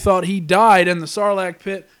all of you thought he died in the Sarlacc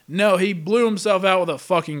pit. No, he blew himself out with a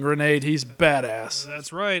fucking grenade. He's badass.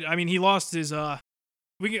 That's right. I mean, he lost his, I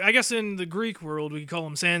guess in the Greek world, we could call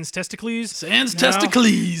him Sans Testicles. Sans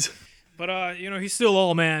Testicles. But, he's still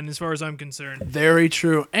all man as far as I'm concerned. Very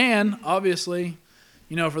true. And, obviously,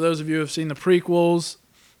 for those of you who have seen the prequels,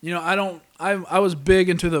 I was big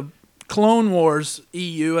into the Clone Wars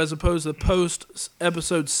EU as opposed to post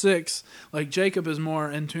Episode 6, like Jacob is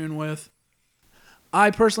more in tune with.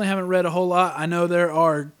 I personally haven't read a whole lot. I know there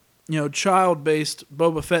are, child-based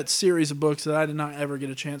Boba Fett series of books that I did not ever get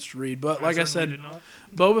a chance to read. But like I said,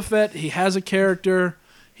 Boba Fett, he has a character.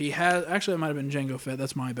 Actually, it might have been Jango Fett.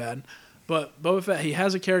 That's my bad. But Boba Fett, he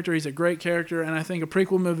has a character. He's a great character, and I think a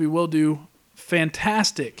prequel movie will do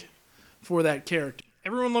fantastic for that character.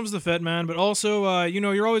 Everyone loves the Fett, man, but also,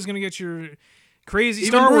 you're always going to get your crazy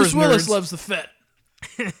Even Star Wars Bruce Willis nerds. Loves the Fett.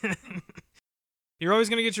 You're always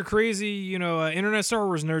gonna get your crazy, internet Star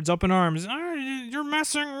Wars nerds up in arms. You're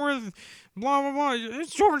messing with blah blah blah.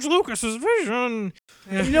 It's George Lucas's vision.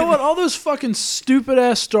 You know what? All those fucking stupid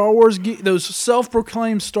ass Star Wars those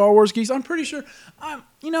self-proclaimed Star Wars geeks. I'm pretty sure. I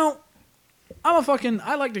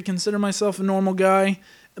like to consider myself a normal guy,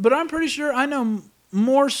 but I'm pretty sure I know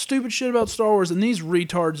more stupid shit about Star Wars than these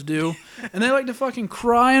retards do. And they like to fucking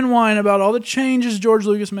cry and whine about all the changes George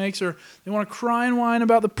Lucas makes, or they want to cry and whine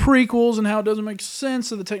about the prequels and how it doesn't make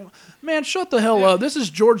sense of the technology. Man, shut the hell up. This is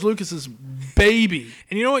George Lucas's baby.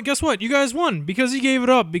 And you know what? Guess what? You guys won because he gave it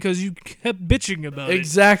up because you kept bitching about it.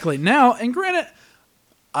 Exactly. Now, and granted,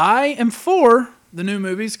 I am for the new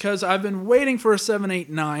movies because I've been waiting for a 7, 8,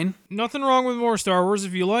 9. Nothing wrong with more Star Wars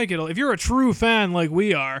if you like it. If you're a true fan like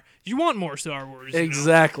we are, you want more Star Wars.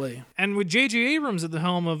 Exactly. And with J.J. Abrams at the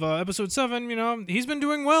helm of Episode 7, he's been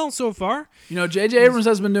doing well so far. J.J. Abrams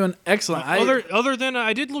has been doing excellent. Other than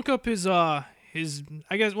I did look up his I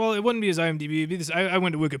guess, well, it wouldn't be his IMDb. It'd be I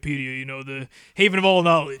went to Wikipedia, the haven of all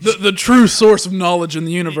knowledge. The true source of knowledge in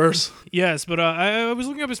the universe. Yes, but I was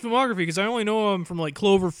looking up his filmography because I only know him from like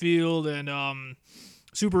Cloverfield and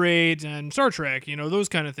Super 8 and Star Trek, those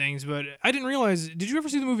kind of things. But I didn't realize, did you ever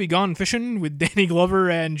see the movie Gone Fishing with Danny Glover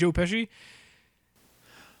and Joe Pesci?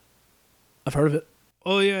 I've heard of it.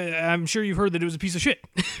 Oh, yeah, I'm sure you've heard that it was a piece of shit.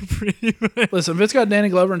 Listen, if it's got Danny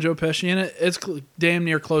Glover and Joe Pesci in it, it's damn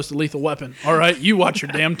near close to Lethal Weapon. All right? You watch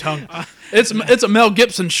your damn tongue. It's a Mel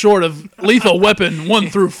Gibson short of Lethal Weapon 1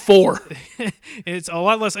 through 4. It's a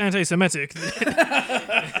lot less anti-Semitic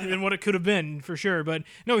than what it could have been, for sure. But,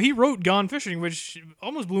 no, he wrote Gone Fishing, which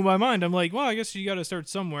almost blew my mind. I'm like, well, I guess you got to start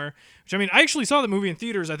somewhere. Which, I actually saw the movie in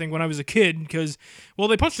theaters, I think, when I was a kid, because, well,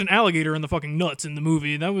 they punched an alligator in the fucking nuts in the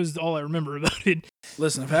movie, and that was all I remember about it.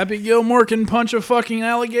 Listen, if Happy Gilmore can punch a fucking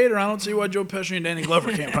alligator, I don't see why Joe Pesci and Danny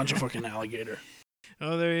Glover can't punch a fucking alligator.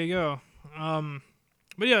 Oh, there you go.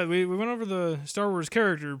 But yeah, we went over the Star Wars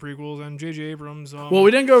character prequels and J.J. Abrams. Well,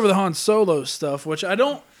 we didn't go over the Han Solo stuff, which I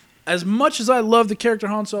don't... As much as I love the character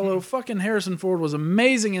Han Solo, fucking Harrison Ford was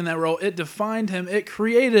amazing in that role. It defined him. It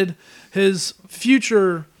created his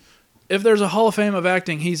future... If there's a Hall of Fame of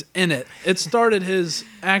acting, he's in it. It started his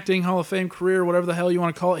acting Hall of Fame career, whatever the hell you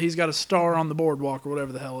want to call it. He's got a star on the boardwalk or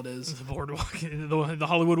whatever the hell it is. The boardwalk, the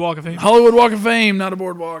Hollywood Walk of Fame. Hollywood Walk of Fame, not a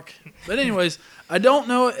boardwalk. But anyways, I don't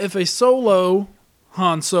know if a solo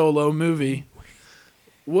Han Solo movie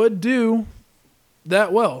would do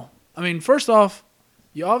that well. I mean, first off,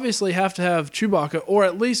 you obviously have to have Chewbacca, or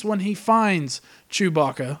at least when he finds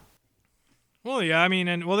Chewbacca. Well, yeah,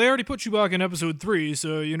 they already put Chewbacca in Episode 3,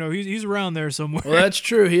 so, he's around there somewhere. Well, that's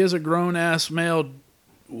true. He is a grown-ass male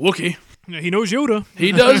Wookiee. He knows Yoda.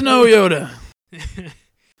 He does know Yoda.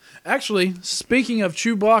 Actually, speaking of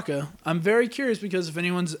Chewbacca, I'm very curious because if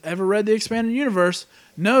anyone's ever read the Expanded Universe,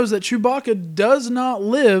 knows that Chewbacca does not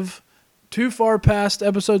live too far past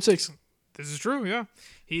Episode 6. This is true, yeah.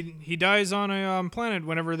 He dies on a planet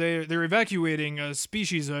whenever they're evacuating a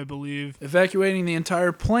species, I believe. Evacuating the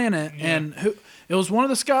entire planet, yeah. And it was one of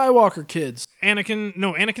the Skywalker kids.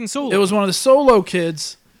 Anakin Solo. It was one of the Solo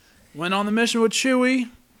kids. Went on the mission with Chewie.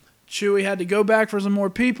 Chewie had to go back for some more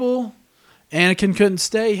people. Anakin couldn't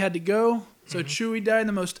stay. He had to go. So Chewie died in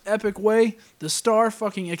the most epic way. The star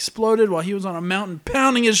fucking exploded while he was on a mountain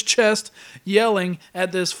pounding his chest, yelling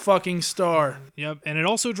at this fucking star. Yep, and it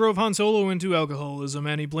also drove Han Solo into alcoholism,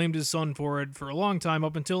 and he blamed his son for it for a long time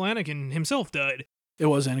up until Anakin himself died. It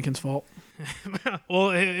was Anakin's fault. Well,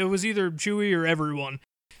 it was either Chewie or everyone.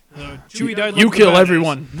 Chewie died like you kill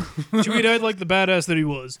everyone. Chewie died like the badass that he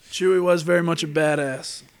was. Chewie was very much a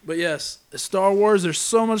badass. But yes, Star Wars, there's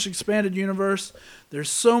so much expanded universe. There's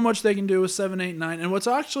so much they can do with 7, 8, 9. And what's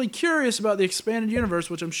actually curious about the expanded universe,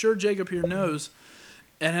 which I'm sure Jacob here knows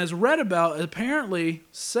and has read about, apparently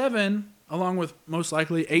 7, along with most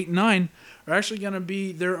likely 8 and 9, are actually going to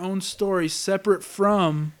be their own story separate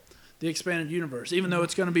from the expanded universe, even though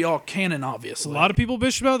it's going to be all canon, obviously. A lot of people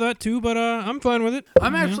bitch about that too, but I'm fine with it.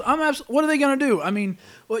 What are they going to do? I mean,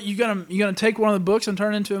 what you gonna take one of the books and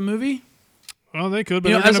turn it into a movie? Well, they could,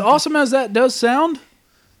 but as awesome as that does sound,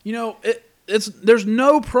 there's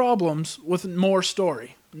no problems with more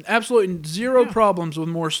story. Absolutely zero problems with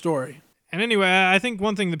more story. And anyway, I think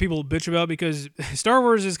one thing that people bitch about, because Star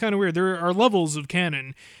Wars is kind of weird, there are levels of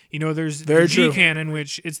canon. There's the G-canon,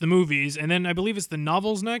 which it's the movies, and then I believe it's the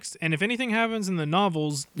novels next, and if anything happens in the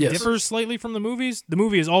novels differs slightly from the movies, the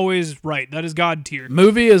movie is always right. That is God tier.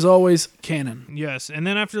 Movie is always canon. Yes, and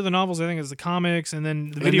then after the novels, I think it's the comics, and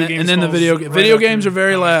then the video games. And then the video games are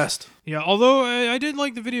very last. Yeah, although I did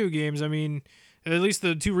like the video games. I mean, at least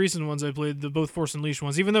the two recent ones I played, both Force Unleashed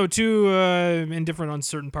ones, even though two indifferent on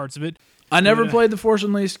certain parts of it. I never Yeah. played the Force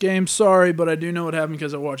Unleashed game. Sorry, but I do know what happened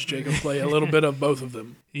because I watched Jacob play a little bit of both of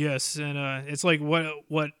them. Yes, and it's like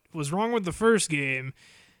what was wrong with the first game.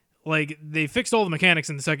 Like, they fixed all the mechanics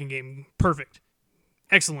in the second game. Perfect.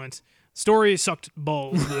 Excellent. Story sucked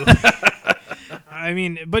balls, though. I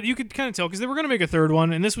mean, but you could kind of tell because they were going to make a third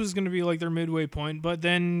one, and this was going to be like their midway point. But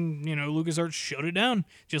then, LucasArts shut it down,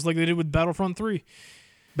 just like they did with Battlefront 3.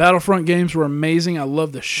 Battlefront games were amazing. I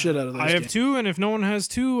love the shit out of those I have games. 2, and if no one has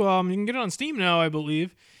 2, you can get it on Steam now, I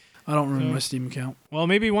believe. I don't remember my Steam account. Well,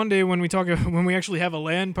 maybe one day when we actually have a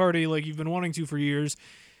LAN party like you've been wanting to for years,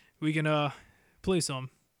 we can play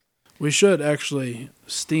some. We should, actually.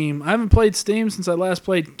 Steam. I haven't played Steam since I last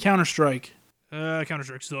played Counter-Strike.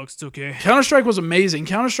 Counter-Strike sucks. It's okay. Counter-Strike was amazing.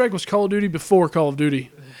 Counter-Strike was Call of Duty before Call of Duty.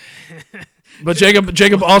 But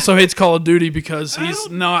Jacob also hates Call of Duty because he's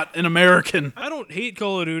not an American. I don't hate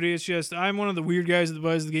Call of Duty. It's just I'm one of the weird guys that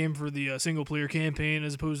buys the game for the single-player campaign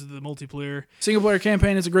as opposed to the multiplayer. Single-player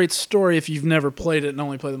campaign is a great story if you've never played it and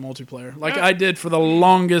only play the multiplayer. Like I did for the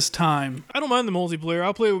longest time. I don't mind the multiplayer.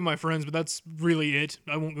 I'll play it with my friends, but that's really it.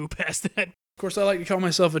 I won't go past that. Of course, I like to call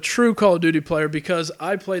myself a true Call of Duty player because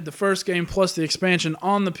I played the first game plus the expansion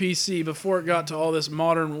on the PC before it got to all this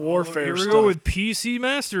modern warfare Here we stuff. go with PC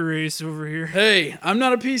Master Race over here. Hey, I'm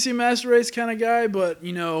not a PC Master Race kind of guy, but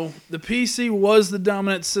the PC was the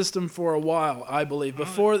dominant system for a while, I believe.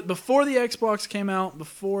 Before the Xbox came out,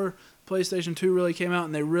 before PlayStation 2 really came out,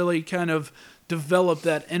 and they really kind of developed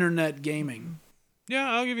that internet gaming. Yeah,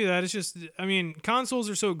 I'll give you that. It's just, I mean, consoles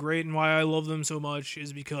are so great, and why I love them so much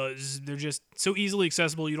is because they're just so easily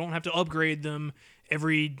accessible. You don't have to upgrade them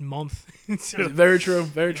every month. So, Very true,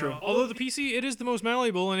 very true. although the PC, it is the most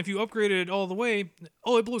malleable, and if you upgrade it all the way,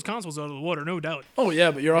 it blows consoles out of the water, no doubt. Oh, yeah,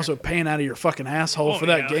 but you're also paying out of your fucking asshole for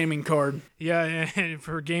that yeah. gaming card. Yeah, and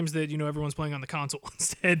for games that, everyone's playing on the console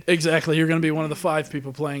instead. Exactly, you're going to be one of the 5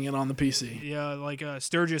 people playing it on the PC. Yeah, like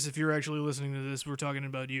Sturgis, if you're actually listening to this, we're talking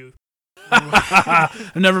about you.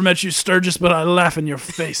 I've never met you, Sturgis, but I laugh in your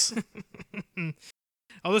face.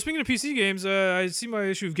 Although, speaking of PC games, I see my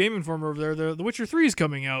issue of Game Informer over there. The Witcher 3 is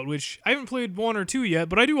coming out, which I haven't played 1 or 2 yet,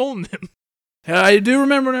 but I do own them. I do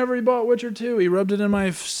remember whenever he bought Witcher 2, he rubbed it in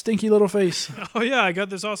my stinky little face. Oh, yeah, I got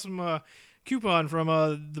this awesome coupon from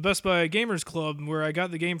the Best Buy Gamers Club where I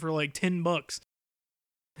got the game for like $10.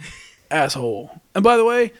 Asshole. And by the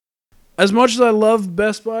way, as much as I love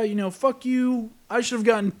Best Buy, fuck you. I should have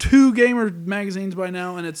gotten 2 gamer magazines by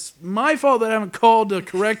now, and it's my fault that I haven't called to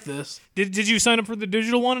correct this. Did you sign up for the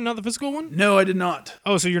digital one and not the physical one? No, I did not.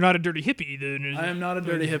 Oh, so you're not a dirty hippie then? I am not a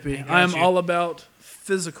dirty hippie. got I am you. all about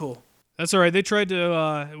physical. That's all right. They tried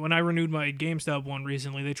to, when I renewed my GameStop one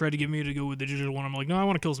recently, they tried to get me to go with the digital one. I'm like, no, I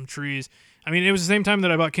want to kill some trees. I mean, it was the same time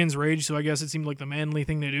that I bought Kin's Rage, so I guess it seemed like the manly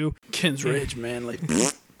thing to do. Kin's Rage, manly.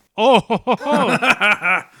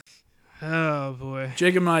 Oh, oh boy.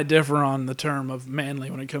 Jacob and I differ on the term of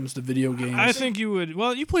manly when it comes to video games. I think you would.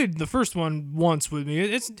 Well, you played the first one once with me.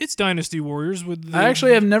 It's Dynasty Warriors with. I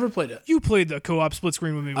actually have never played it. You played the co-op split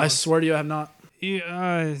screen with me. I Once. swear to you, I have not.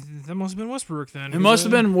 Yeah, that must have been Westbrook then. It must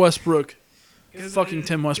have been Westbrook. 'Cause Fucking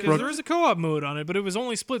Tim Because Westbrook. there is a co-op mode on it, but it was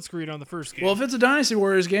only split screen on the first game. Well, if it's a Dynasty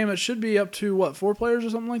Warriors game, it should be up to, 4 players or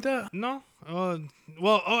something like that? No.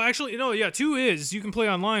 Actually, no, yeah, 2 is. You can play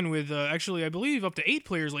online with, actually, I believe up to 8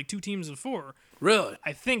 players, like 2 teams of 4. Really?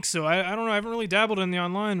 I think so. I don't know. I haven't really dabbled in the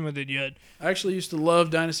online with it yet. I actually used to love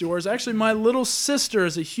Dynasty Warriors. Actually, my little sister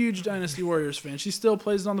is a huge Dynasty Warriors fan. She still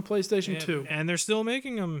plays it on the PlayStation 2. And they're still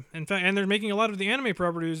making them. In fact, and they're making a lot of the anime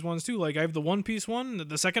properties ones too. Like I have the One Piece one.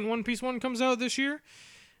 The second One Piece one comes out this year.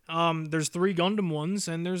 There's 3 Gundam ones,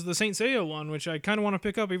 and there's the Saint Seiya one, which I kind of want to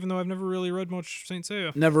pick up, even though I've never really read much Saint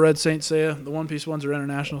Seiya. Never read Saint Seiya. The One Piece ones are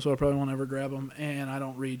international, so I probably won't ever grab them. And I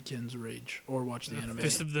don't read Kin's Rage or watch the anime.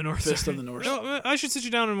 Fist of the North. Fist of the North. No, I should sit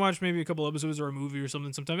you down and watch maybe a couple episodes or a movie or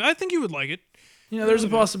something sometime. I think you would like it. There's a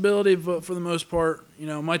possibility, but for the most part,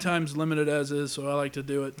 my time's limited as is, so I like to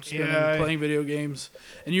do it. Playing video games.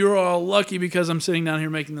 And you're all lucky because I'm sitting down here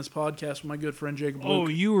making this podcast with my good friend Jacob Luke. Oh,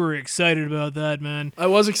 you were excited about that, man. I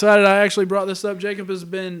was excited. I actually brought this up. Jacob has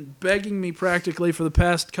been begging me practically for the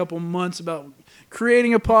past couple months about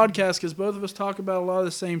creating a podcast because both of us talk about a lot of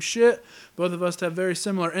the same shit. Both of us have very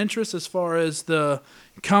similar interests as far as the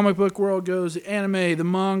comic book world goes, the anime, the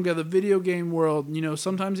manga, the video game world,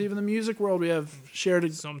 sometimes even the music world we have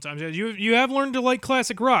shared. Sometimes, yeah. You have learned to like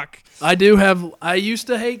classic rock. I do have. I used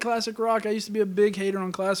to hate classic rock. I used to be a big hater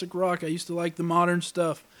on classic rock. I used to like the modern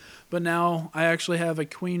stuff. but now I actually have a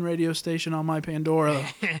Queen radio station on my Pandora.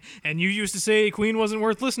 And you used to say Queen wasn't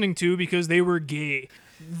worth listening to because they were gay.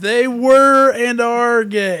 They were and are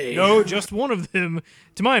gay. No, just one of them,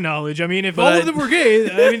 to my knowledge. I mean, if But all of them were gay,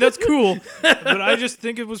 I mean, that's cool. But I just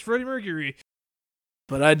think it was Freddie Mercury.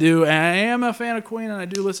 But I am a fan of Queen, and I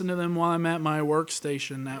do listen to them while I'm at my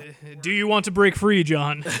workstation now. Do you want to break free,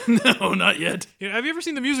 John? No, not yet. Have you ever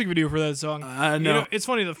seen the music video for that song? No. You know, it's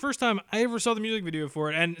funny. The first time I ever saw the music video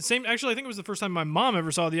for it, and actually, I think it was the first time my mom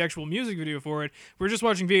ever saw the actual music video for it. We were just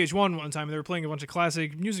watching VH1 one time, and they were playing a bunch of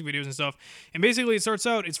classic music videos and stuff. And basically, it starts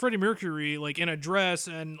out, it's Freddie Mercury, like in a dress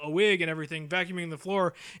and a wig and everything, vacuuming the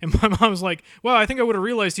floor. And my mom was like, "Wow, I think I would have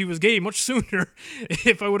realized he was gay much sooner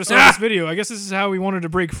if I would have saw this video. I guess this is how he wanted to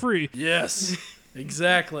break free." Yes,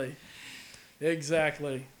 exactly.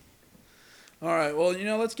 Exactly. All right, well,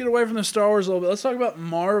 let's get away from the Star Wars a little bit. Let's talk about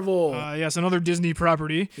Marvel. Yes, another Disney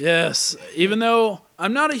property. Yes, even though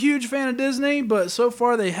I'm not a huge fan of Disney, but so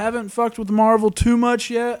far they haven't fucked with Marvel too much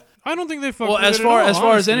yet. I don't think they fucked Well, with as it far at all, as far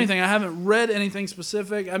as honestly. anything, I haven't read anything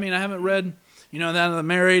specific. I mean, I haven't read, that I'm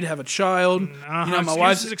married, have a child.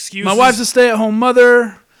 Excuses. My wife's a stay-at-home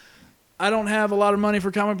mother. I don't have a lot of money for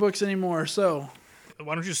comic books anymore, so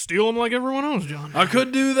Why don't you steal them like everyone else, John? I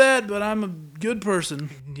could do that, but I'm a good person.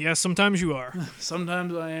 Yes, sometimes you are.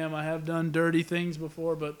 Sometimes I am. I have done dirty things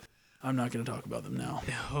before, but I'm not going to talk about them now.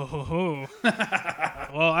 Oh.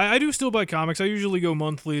 Well, I do still buy comics. I usually go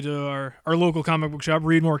monthly to our local comic book shop,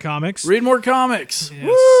 Read More Comics. Read more comics. Yes.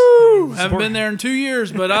 Woo! Haven't been there in 2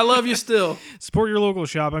 years, but I love you still. Support your local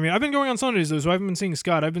shop. I mean, I've been going on Sundays, though, so I haven't been seeing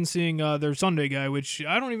Scott. I've been seeing their Sunday guy, which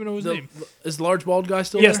I don't even know his name. Is the large bald guy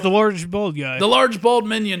still Yes, there? the large bald guy. The large bald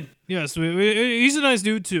minion. Yes, he's a nice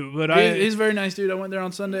dude, too. But He's a very nice dude. I went there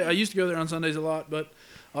on Sunday. I used to go there on Sundays a lot, but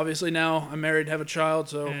obviously now I'm married, have a child,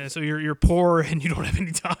 so so you're poor and you don't have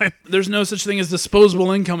any time. there's no such thing as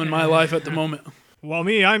disposable income in my life at the moment. While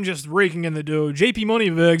me, I'm just raking in the dough. JP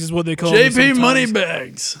Moneybags is what they call me JP sometimes.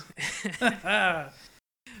 Moneybags.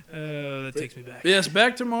 That takes me back. Yes,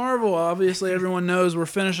 back to Marvel. Obviously, everyone knows we're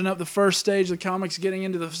finishing up the first stage of the comics, getting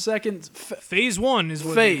into the second Phase 1 is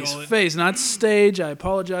what they call it. phase, not stage. I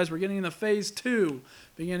apologize. We're getting into phase 2,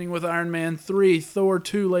 beginning with Iron Man 3, Thor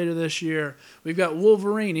 2 later this year. We've got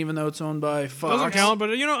Wolverine, even though it's owned by Fox. Doesn't count,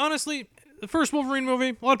 but honestly, the first Wolverine movie,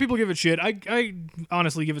 a lot of people give it shit. I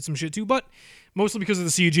honestly give it some shit too, but mostly because of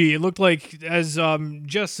the CG. It looked like, as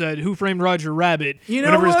Jess said, Who Framed Roger Rabbit? You know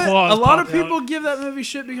whenever what? his claws A lot of popped out. people give that movie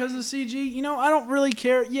shit because of the CG. I don't really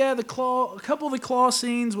care. Yeah, a couple of the claw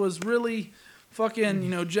scenes was really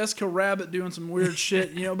fucking, Jessica Rabbit doing some weird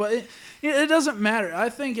shit, but it doesn't matter. I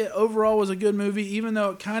think it overall was a good movie, even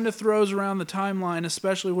though it kind of throws around the timeline,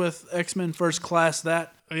 especially with X-Men First Class.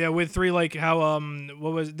 Yeah, with 3, like how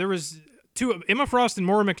there was 2. Emma Frost and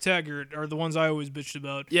Maura McTaggart are the ones I always bitched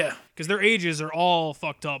about. Yeah. Because their ages are all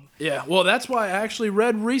fucked up. Yeah, well, that's why I actually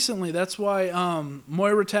read recently. That's why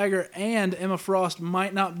Moira Taggart and Emma Frost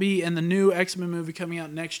might not be in the new X-Men movie coming out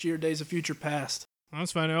next year, Days of Future Past.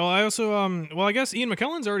 That's fine. Well, I also, I guess Ian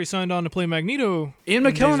McKellen's already signed on to play Magneto. Ian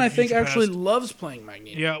in Days McKellen, of I think, Future actually Past. loves playing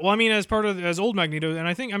Magneto. Yeah, well, I mean, as old Magneto, and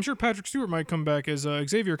I'm sure Patrick Stewart might come back as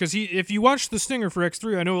Xavier, because if you watch the Stinger for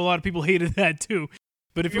X3, I know a lot of people hated that too.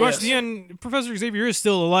 But if you watch the end, Professor Xavier is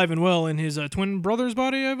still alive and well in his twin brother's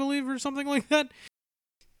body, I believe, or something like that.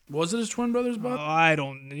 Was it his twin brother's body? I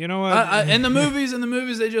don't. You know what? In the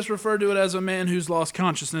movies, they just refer to it as a man who's lost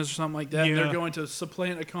consciousness or something like that. And Yeah. they're going to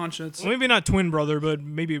supplant a conscience. Well, maybe not twin brother, but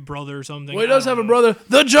maybe a brother or something. Well, he does have a brother,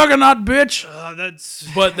 the Juggernaut, bitch. That's.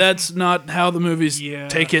 But that's not how the movies Yeah.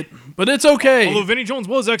 take it. But it's okay. Although Vinnie Jones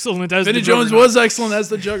was excellent as Vinnie the Jones Juggernaut. was excellent as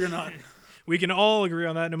the Juggernaut. We can all agree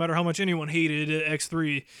on that, no matter how much anyone hated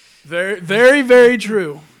X3. Very, very, very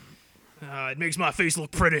true. It makes my face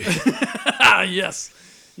look pretty. Yes.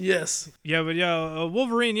 Yes. Yeah, but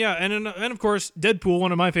Wolverine, yeah, and of course Deadpool,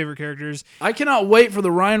 one of my favorite characters. I cannot wait for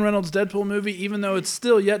the Ryan Reynolds Deadpool movie, even though it's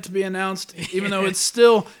still yet to be announced, even though it's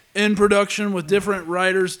still in production with different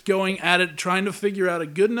writers going at it, trying to figure out a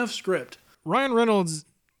good enough script. Ryan Reynolds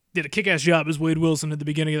did a kick-ass job as Wade Wilson at the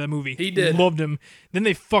beginning of that movie. He did. Loved him. Then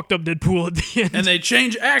they fucked up Deadpool at the end. And they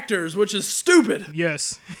change actors, which is stupid.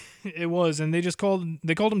 Yes, it was, and they called him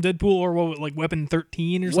Deadpool, or what, like Weapon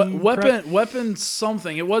 13 or something. crap. Weapon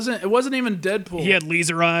something. It wasn't even Deadpool. He had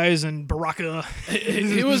laser eyes and Baraka.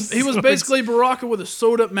 He was basically Baraka with a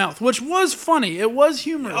sewed up mouth, which was funny. It was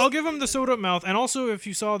humorous. I'll give him the sewed up mouth, and also if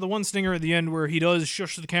you saw the one stinger at the end where he does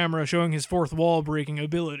shush the camera, showing his fourth wall breaking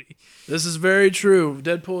ability. This is very true.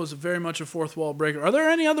 Deadpool is very much a fourth wall breaker. Are there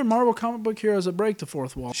any other Marvel comic book heroes that break the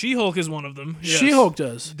fourth wall? She-Hulk is one of them. Yes. She-Hulk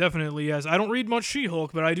does. Definitely, yes. I don't read much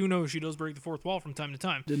She-Hulk, but I do know she does break the fourth wall from time to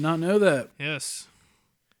time. Did not know that. Yes.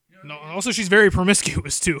 No, also, she's very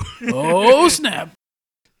promiscuous, too. Oh, snap.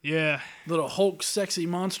 Yeah. Little Hulk sexy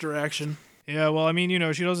monster action. Yeah, well, I mean,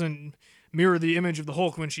 she doesn't mirror the image of the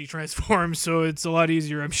Hulk when she transforms, so it's a lot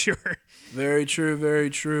easier, I'm sure. Very true, very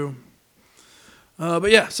true.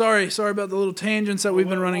 But yeah, sorry about the little tangents that we've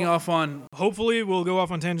been running off on. Hopefully, we'll go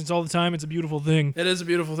off on tangents all the time. It's a beautiful thing. It is a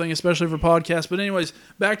beautiful thing, especially for podcasts. But anyways,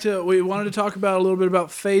 back to, we wanted to talk about a little bit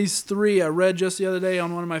about Phase 3. I read just the other day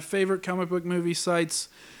on one of my favorite comic book movie sites.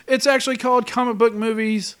 It's actually called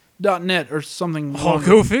comicbookmovies.net or something. Oh,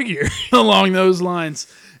 go figure. Along those lines.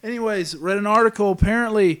 Anyways, read an article.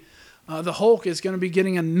 Apparently, the Hulk is going to be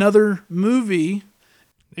getting another movie.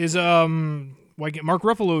 Is Mark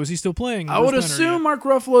Ruffalo, is he still playing? I would assume Mark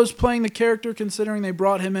Ruffalo is playing the character, considering they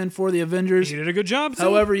brought him in for the Avengers. He did a good job, too.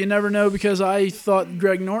 However, you never know, because I thought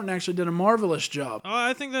Greg Norton actually did a marvelous job. Oh,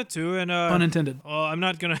 I think that, too. And Unintended. Well, I'm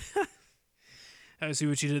not going to... I see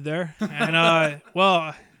what you did there. And,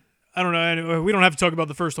 well... I don't know. We don't have to talk about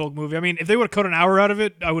the first Hulk movie. I mean, if they would have cut an hour out of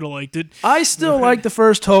it, I would have liked it. I still like the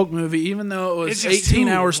first Hulk movie, even though it was 18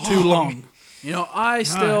 hours too long. I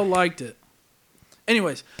still liked it.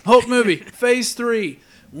 Anyways, Hulk movie, Phase 3.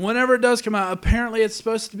 Whenever it does come out, apparently it's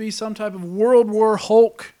supposed to be some type of World War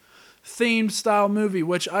Hulk themed style movie,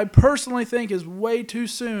 which I personally think is way too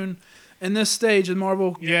soon in this stage in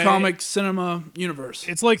Marvel comic cinema universe.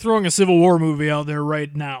 It's like throwing a Civil War movie out there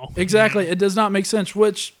right now. Exactly. It does not make sense,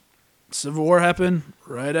 which... Civil War happened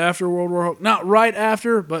right after World War Hulk. Not right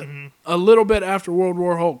after, but a little bit after World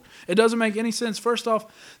War Hulk. It doesn't make any sense. First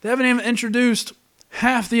off, they haven't even introduced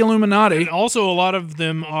half the Illuminati. And also, a lot of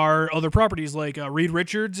them are other properties. Like Reed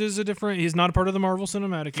Richards is he's not a part of the Marvel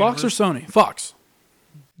Cinematic Fox Universe. or Sony? Fox.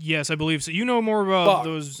 Yes, I believe so. You know more about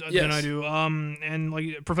those than I do. And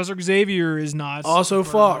like Professor Xavier is not also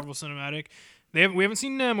Fox. Marvel Cinematic. We haven't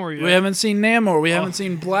seen Namor yet. We haven't seen Namor. We haven't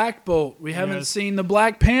seen Black Bolt. We haven't seen the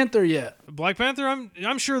Black Panther yet. Black Panther,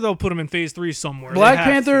 I'm sure they'll put him in Phase 3 somewhere. Black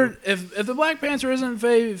Panther, if the Black Panther isn't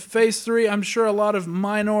Phase 3, I'm sure a lot of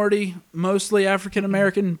minority, mostly African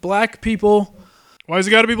American black people. Why has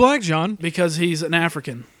it got to be black, John? Because he's an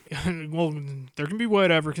African. Well, there can be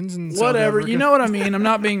white Africans and whatever. You know what I mean. I'm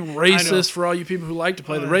not being racist for all you people who like to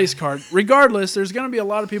play the race card. Regardless, there's going to be a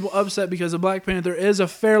lot of people upset because the Black Panther is a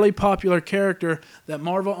fairly popular character that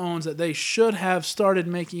Marvel owns that they should have started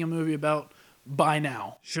making a movie about by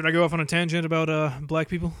now. Should I go off on a tangent about black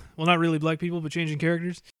people? Well, not really black people, but changing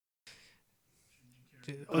characters.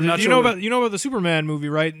 You know about the Superman movie,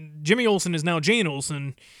 right? Jimmy Olsen is now Jane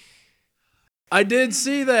Olsen. I did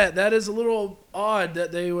see that. That is a little odd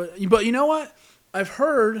that they would. But you know what? I've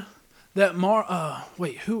heard that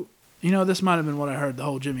who? This might have been what I heard. The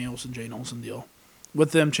whole Jimmy Olsen, Jane Olsen deal,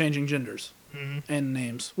 with them changing genders and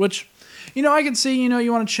names. Which, I can see.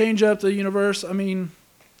 You want to change up the universe. I mean,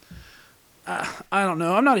 I don't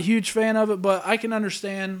know. I'm not a huge fan of it, but I can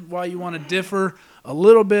understand why you want to differ a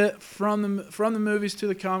little bit from the movies to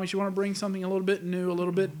the comics. You want to bring something a little bit new, a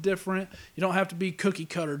little bit different. You don't have to be cookie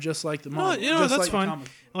cutter just like the Marvel. That's like fine.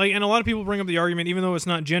 And a lot of people bring up the argument, even though it's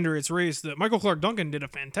not gender, it's race, that Michael Clark Duncan did a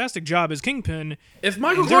fantastic job as Kingpin. If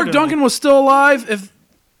Michael Clark Duncan was still alive,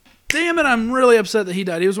 damn it, I'm really upset that he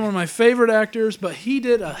died. He was one of my favorite actors, but he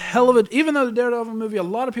did a hell of it. Even though the Daredevil movie, a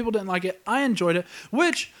lot of people didn't like it, I enjoyed it.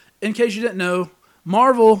 Which, in case you didn't know,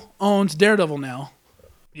 Marvel owns Daredevil now.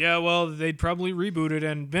 Yeah, well, they'd probably reboot it,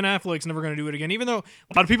 and Ben Affleck's never going to do it again. Even though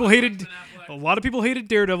a lot of people hated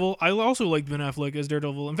Daredevil, I also liked Ben Affleck as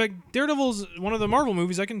Daredevil. In fact, Daredevil's one of the Marvel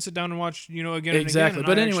movies I can sit down and watch, again and again. Exactly.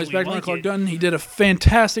 But anyways, back to Clark Duncan, he did a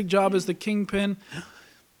fantastic job as the Kingpin.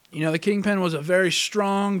 The Kingpin was a very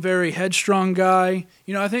strong, very headstrong guy.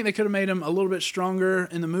 I think they could have made him a little bit stronger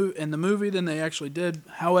in the movie than they actually did.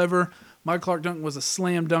 However, Michael Clark Duncan was a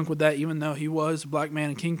slam dunk with that, even though he was a black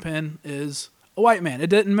man and Kingpin is a white man. It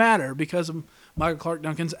didn't matter because of Michael Clark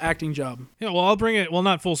Duncan's acting job. Yeah, well, I'll bring it,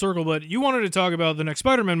 not full circle, but you wanted to talk about the next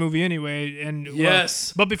Spider-Man movie anyway. And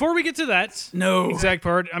yes. But before we get to that exact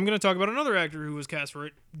part, I'm going to talk about another actor who was cast for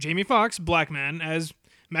it, Jamie Foxx, black man, as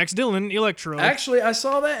Max Dillon, Electro. Actually, I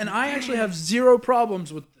saw that, and I actually have zero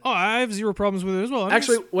problems with it. Oh, I have zero problems with it as well.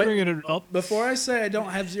 Bringing it up. Before I say I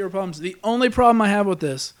don't have zero problems, the only problem I have with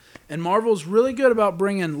this, and Marvel's really good about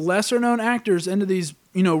bringing lesser-known actors into these,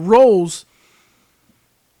 roles.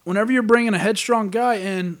 Whenever you're bringing a headstrong guy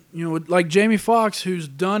in, like Jamie Foxx, who's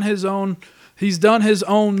done his own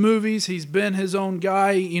movies, he's been his own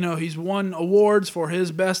guy, he's won awards for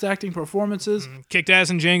his best acting performances. Kicked ass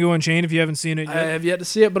in Django Unchained if you haven't seen it yet. I have yet to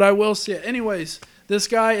see it, but I will see it. Anyways, this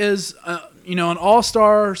guy is, an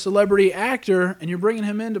all-star celebrity actor, and you're bringing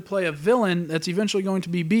him in to play a villain that's eventually going to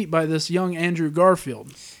be beat by this young Andrew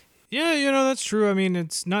Garfield. Yeah, that's true. I mean,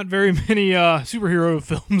 it's not very many superhero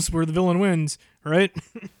films where the villain wins, right?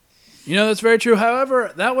 That's very true.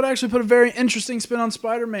 However, that would actually put a very interesting spin on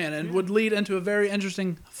Spider-Man and would lead into a very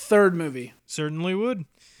interesting third movie. Certainly would.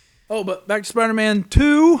 Oh, but back to Spider-Man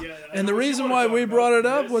 2. And the reason why we brought it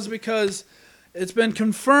up was because it's been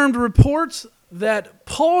confirmed reports that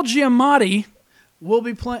Paul Giamatti will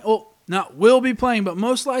be playing, well, not will be playing, but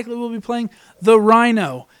most likely will be playing the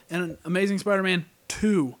Rhino in Amazing Spider-Man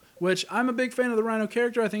 2, which I'm a big fan of the Rhino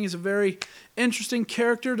character. I think he's a very interesting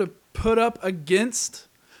character to put up against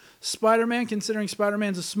Spider-Man, considering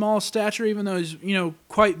Spider-Man's a small stature, even though he's,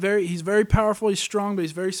 he's very powerful, he's strong, but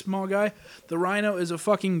he's a very small guy. The Rhino is a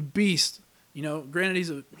fucking beast. Granted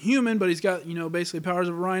he's a human, but he's got, basically powers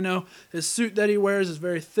of a rhino. His suit that he wears is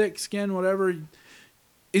very thick skin, whatever.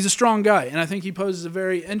 He's a strong guy, and I think he poses a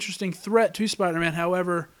very interesting threat to Spider-Man.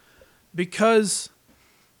 However, because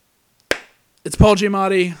it's Paul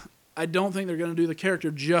Giamatti, I don't think they're going to do the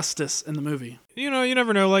character justice in the movie. You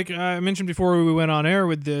never know. Like I mentioned before we went on air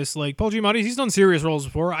with this, like Paul Giamatti, he's done serious roles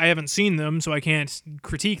before. I haven't seen them, so I can't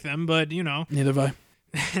critique them, but Neither have I.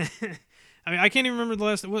 I mean, I can't even remember the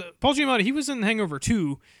last... Paul Giamatti, he was in Hangover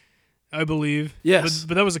 2, I believe. Yes.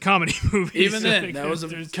 But that was a comedy movie. Even then, that was a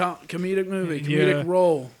comedic movie, comedic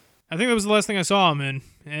role. I think that was the last thing I saw him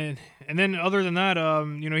in. And then other than that,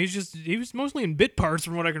 he was mostly in bit parts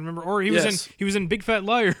from what I can remember. Or he was in Big Fat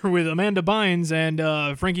Liar with Amanda Bynes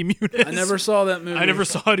and Frankie Muniz. I never saw that movie. I never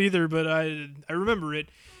saw it either, but I remember it.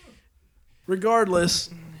 Regardless,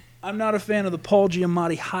 I'm not a fan of the Paul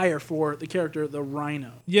Giamatti hire for the character the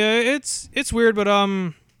Rhino. Yeah, it's weird, but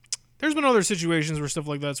there's been other situations where stuff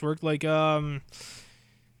like that's worked. Like well,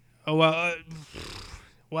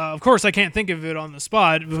 of course I can't think of it on the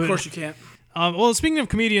spot. But, of course you can't. Well, speaking of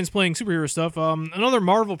comedians playing superhero stuff, another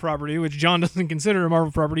Marvel property, which John doesn't consider a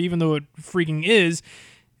Marvel property, even though it freaking is,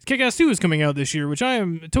 Kick-Ass 2 is coming out this year, which I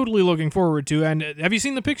am totally looking forward to. And have you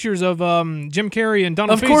seen the pictures of Jim Carrey and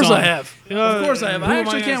Donald Faison? Of course I have. Of course I have. I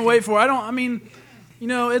actually can't wait for it.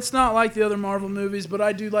 It's not like the other Marvel movies, but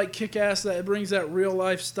I do like Kick-Ass. That it brings that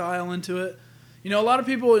real-life style into it. A lot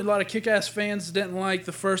of Kick-Ass fans didn't like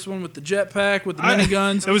the first one with the jetpack, with the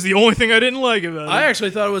miniguns. That was the only thing I didn't like about it. I actually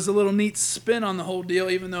thought it was a little neat spin on the whole deal,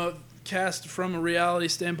 even though it cast from a reality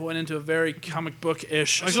standpoint into a very comic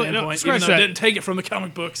book-ish standpoint, even though it didn't take it from the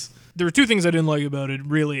comic books. There were two things I didn't like about it,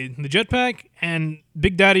 really. The jetpack, and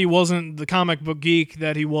Big Daddy wasn't the comic book geek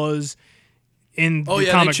that he was in the comic books.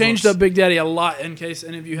 Oh, yeah, they changed up Big Daddy a lot, in case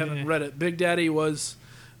any of you haven't read it. Big Daddy was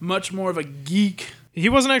much more of a geek. He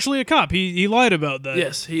wasn't actually a cop. He lied about that.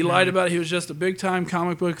 Yes, he lied about it. He was just a big-time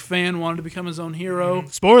comic book fan, wanted to become his own hero.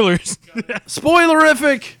 Spoilers.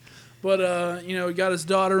 Spoilerific! But, he got his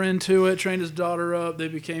daughter into it, trained his daughter up. They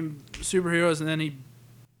became superheroes, and then he...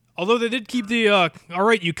 Although they did keep the, all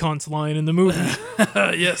right, you cunts line in the movie.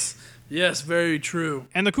 Yes, very true.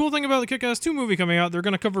 And the cool thing about the Kick-Ass 2 movie coming out, they're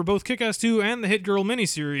going to cover both Kick-Ass 2 and the Hit Girl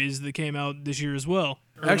miniseries that came out this year as well.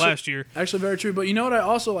 Last year. Actually, very true. But you know what I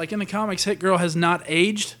also like? In the comics, Hit Girl has not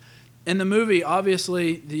aged. In the movie,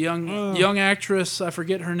 obviously, the young actress, I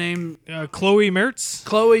forget her name. Chloe Moretz?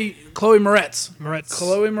 Chloe Moretz. Moretz.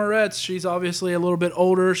 Chloe Moretz. She's obviously a little bit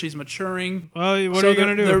older. She's maturing. Well, what are you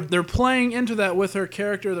going to do? They're playing into that with her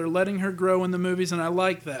character. They're letting her grow in the movies, and I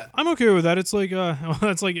like that. I'm okay with that. It's like,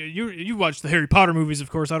 that's like you watch the Harry Potter movies, of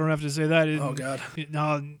course. I don't have to say that. Oh, God.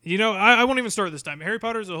 I won't even start this time. Harry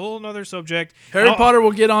Potter's a whole other subject. Harry Potter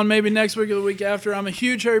we'll get on maybe next week or the week after. I'm a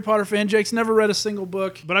huge Harry Potter fan. Jake's never read a single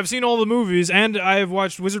book. But I've seen all the movies, and I have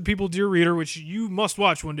watched Wizard People Dear Reader, which you must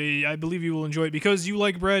watch one day. I believe you will enjoy it because you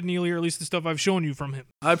like Brad Neely, or at least the stuff I've shown you from him.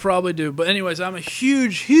 I probably do. But anyways, I'm a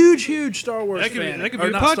huge Star Wars fan. That could be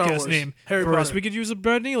a podcast name Harry for Potter. us. We could use a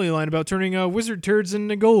Brad Neely line about turning wizard turds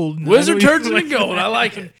into gold. Wizard turds into gold. I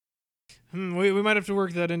like it. We might have to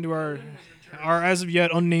work that into our as of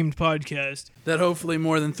yet unnamed podcast that hopefully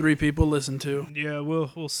more than 3 people listen to. Yeah,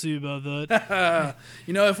 we'll see about that.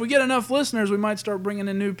 If we get enough listeners, we might start bringing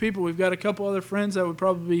in new people. We've got a couple other friends that would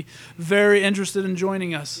probably be very interested in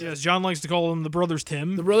joining us. Yes, John likes to call them the brothers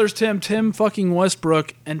Tim. The brothers Tim fucking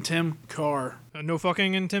Westbrook, and Tim Carr. No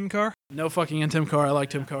fucking in Tim Carr? No fucking in Tim Carr. I like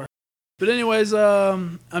Tim Carr. But anyways,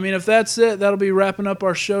 if that's it, that'll be wrapping up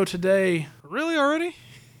our show today. Really, already?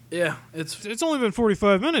 Yeah, it's only been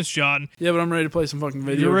 45 minutes, John. Yeah, but I'm ready to play some fucking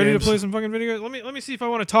video games. You're ready to play some fucking video games? Let me see if I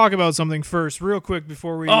want to talk about something first, real quick,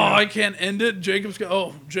 before we... I can't end it. Jacob,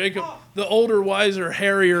 the older, wiser,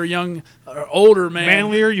 hairier, older man.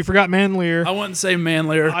 Manlier? You forgot manlier. I wouldn't say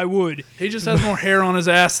manlier. I would. He just has more hair on his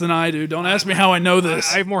ass than I do. Don't ask me how I know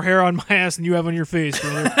this. I have more hair on my ass than you have on your face,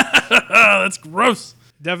 brother. That's gross.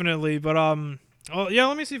 Definitely, but Oh, yeah,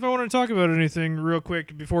 let me see if I want to talk about anything real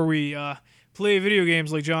quick before we play video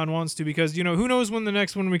games like John wants to, because, who knows when the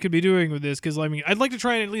next one we could be doing with this, because, I'd like to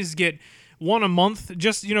try and at least get one a month,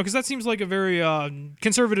 just, because that seems like a very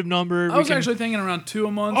conservative number. I was actually thinking around 2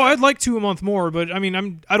 a month. Oh, I'd like 2 a month more, but, I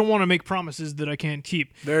don't want to make promises that I can't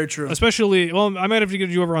keep. Very true. Especially, well, I might have to get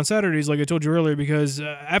you over on Saturdays, like I told you earlier, because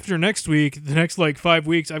after next week, the next, 5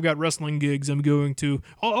 weeks, I've got wrestling gigs I'm going to,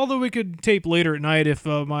 although we could tape later at night if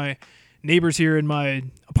my neighbors here in my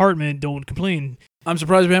apartment don't complain. I'm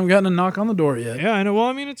surprised we haven't gotten a knock on the door yet. Yeah, I know.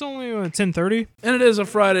 Well, it's only 10:30. And it is a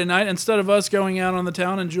Friday night. Instead of us going out on the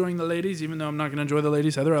town enjoying the ladies, even though I'm not going to enjoy the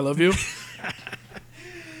ladies, Heather, I love you.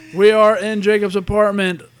 We are in Jacob's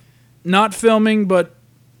apartment, not filming, but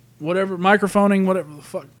whatever, microphoning, whatever the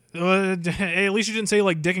fuck. Hey, at least you didn't say,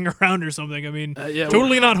 dicking around or something. Yeah,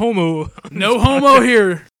 totally not homo. No homo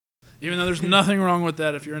here. Even though there's nothing wrong with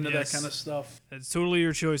that if you're into that kind of stuff. That's totally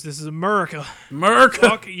your choice. This is America. America.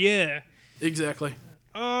 Fuck yeah. Exactly.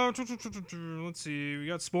 Let's see. We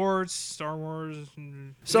got sports, Star Wars.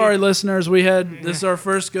 Sorry, listeners. This is our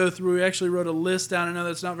first go through. We actually wrote a list down. I know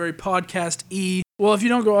that's not very podcast-y. Well, if you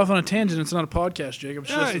don't go off on a tangent, it's not a podcast, Jacob.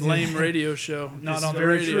 It's just a lame radio show, not on the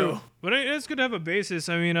radio. True. But it's good to have a basis.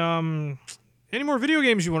 Any more video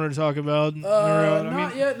games you wanted to talk about?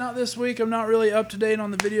 Not yet. Not this week. I'm not really up to date on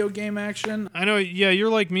the video game action. I know. Yeah, you're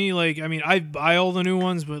like me. I buy all the new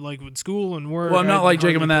ones, but with school and work. Well, I'm not like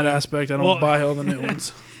Jacob in that aspect. I don't buy all the new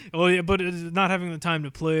ones. Well, yeah, but it's not having the time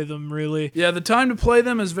to play them really. Yeah, the time to play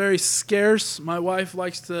them is very scarce. My wife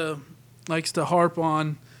likes to harp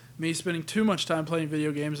on me spending too much time playing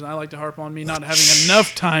video games, and I like to harp on me not having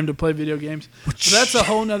enough time to play video games. But that's a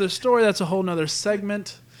whole nother story. That's a whole nother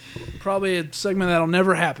segment. Probably a segment that'll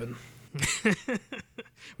never happen.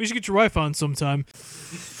 We should get your wife on sometime.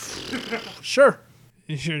 Sure.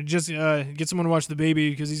 You should just get someone to watch the baby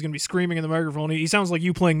because he's gonna be screaming in the microphone. He sounds like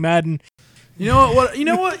you playing Madden. You know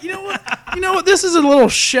what? This is a little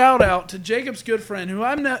shout out to Jacob's good friend, who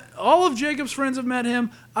all of Jacob's friends have met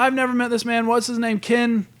him. I've never met this man. What's his name?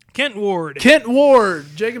 Kent Ward.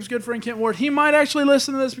 Jacob's good friend, Kent Ward. He might actually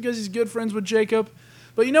listen to this because he's good friends with Jacob.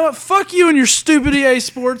 But you know what? Fuck you and your stupid EA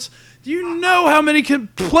Sports. Do you know how many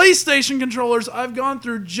PlayStation controllers I've gone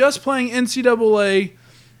through just playing NCAA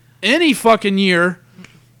any fucking year?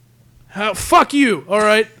 Fuck you, all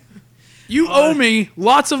right? You owe me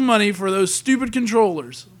lots of money for those stupid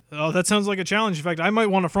controllers. Oh, that sounds like a challenge. In fact, I might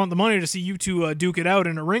want to front the money to see you two duke it out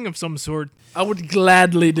in a ring of some sort. I would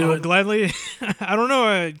gladly do it. Gladly? I don't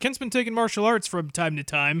know. Kent's been taking martial arts from time to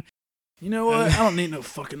time. You know what? I don't need no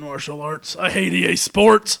fucking martial arts. I hate EA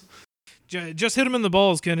Sports. Just hit him in the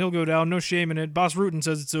balls, Ken. He'll go down. No shame in it. Boss Rutan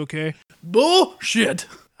says it's okay. Bullshit.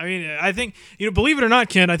 I think, believe it or not,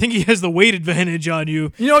 Ken, I think he has the weight advantage on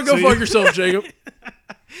you. You know what? Go fuck yourself, Jacob.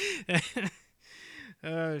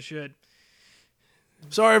 Oh, shit.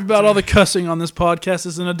 Sorry about all the cussing on this podcast.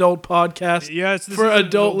 It's an adult podcast. Yeah, it's for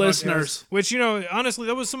adult listeners. Which, honestly,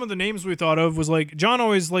 that was some of the names we thought of. Was John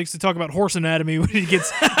always likes to talk about horse anatomy when he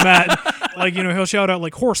gets mad. He'll shout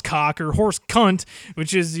out horse cock or horse cunt,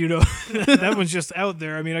 which is, that one's just out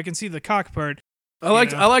there. I can see the cock part. I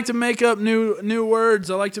like to make up new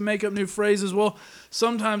words. I like to make up new phrases. Well,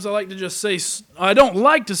 sometimes I like to just say. I don't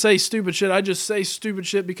like to say stupid shit. I just say stupid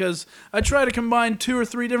shit because I try to combine 2 or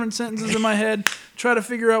 3 different sentences in my head. Try to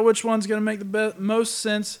figure out which one's going to make the most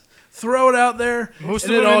sense. Throw it out there, and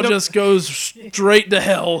it all just goes straight to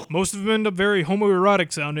hell. Most of them end up very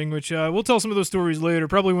homoerotic sounding, which we'll tell some of those stories later.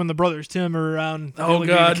 Probably when the brothers Tim are around. Oh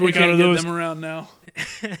God, we can't get them around now.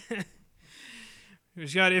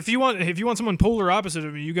 If you want someone polar opposite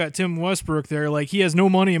of me, you got Tim Westbrook there. He has no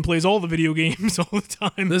money and plays all the video games all the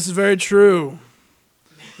time. This is very true.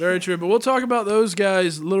 Very true. But we'll talk about those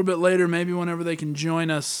guys a little bit later, maybe whenever they can join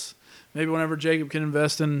us. Maybe whenever Jacob can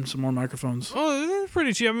invest in some more microphones. Oh, they're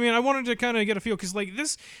pretty cheap. I wanted to kind of get a feel because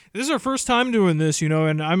this is our first time doing this,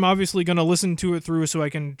 and I'm obviously going to listen to it through so I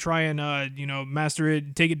can try and, master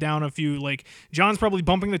it, take it down a few. John's probably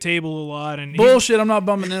bumping the table a lot. And bullshit, I'm not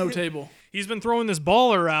bumping no table. He's been throwing this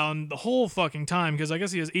ball around the whole fucking time because I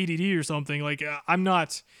guess he has ADD or something. I'm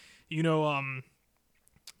not,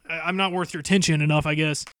 I'm not worth your attention enough, I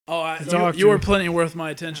guess. Oh, you are plenty worth my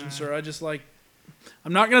attention, sir.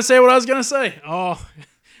 I'm not going to say what I was going to say. Oh,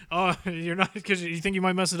 you're not, because you think you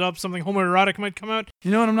might mess it up, something homoerotic might come out?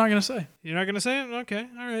 You know what I'm not going to say. You're not going to say it? Okay,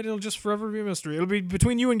 all right, it'll just forever be a mystery. It'll be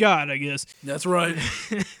between you and God, I guess. That's right.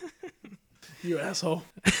 You asshole.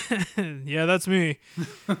 Yeah, that's me.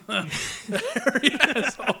 Hairy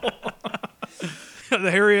asshole.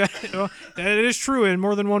 The hairy, it is true in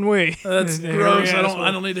more than one way. That's gross.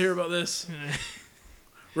 I don't need to hear about this.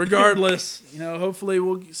 regardless, hopefully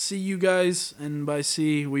we'll see you guys, and by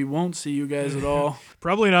see, we won't see you guys at all.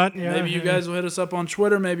 Probably not. Yeah. Maybe you guys will hit us up on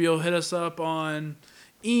Twitter. Maybe you'll hit us up on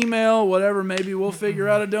email, whatever. Maybe we'll figure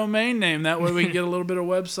out a domain name. That way we can get a little bit of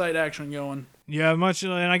website action going. Yeah, and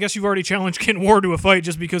I guess you've already challenged Kent Ward to a fight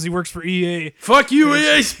just because he works for EA. Fuck you,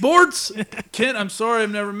 EA Sports! Kent, I'm sorry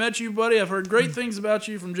I've never met you, buddy. I've heard great things about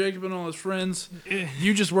you from Jacob and all his friends.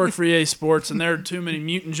 You just work for EA Sports, and there are too many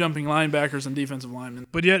mutant jumping linebackers and defensive linemen.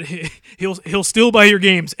 But yet, he'll still buy your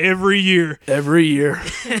games every year. Every year.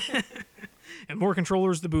 And more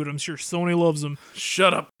controllers to boot. I'm sure Sony loves them.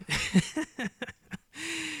 Shut up.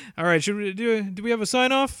 All right, should we do we have a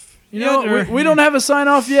sign-off? We don't have a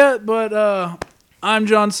sign-off yet, but I'm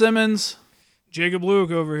John Simmons. Jacob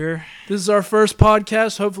Luke over here. This is our first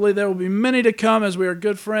podcast. Hopefully there will be many to come, as we are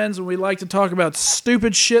good friends and we like to talk about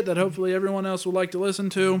stupid shit that hopefully everyone else will like to listen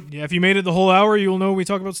to. Yeah, if you made it the whole hour, you'll know we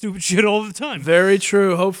talk about stupid shit all the time. Very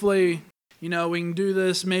true. Hopefully, we can do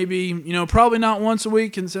this maybe, probably not once a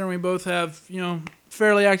week, considering we both have,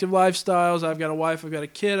 fairly active lifestyles. I've got a wife, I've got a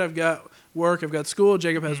kid, I've got work, I've got school.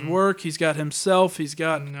 Jacob has work. He's got himself. He's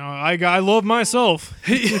got... No, I love myself.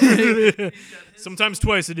 Sometimes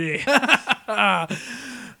twice a day.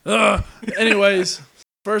 Anyways,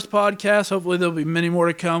 first podcast. Hopefully there'll be many more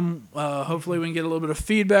to come. Hopefully we can get a little bit of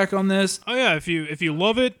feedback on this. Oh yeah, if you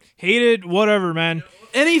love it, hate it, whatever, man.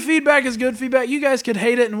 Any feedback is good feedback. You guys could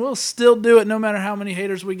hate it, and we'll still do it no matter how many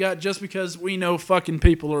haters we got, just because we know fucking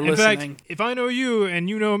people are listening. In fact, if I know you and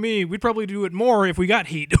you know me, we'd probably do it more if we got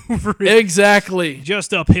hate over it. Exactly. Just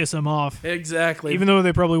to piss them off. Exactly. Even though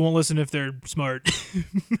they probably won't listen if they're smart.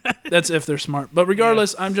 That's if they're smart. But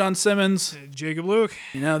regardless, I'm John Simmons. Jacob Luke.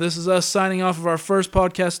 This is us signing off of our first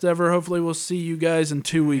podcast ever. Hopefully we'll see you guys in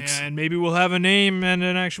 2 weeks. Yeah, and maybe we'll have a name and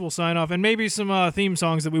an actual sign-off, and maybe some theme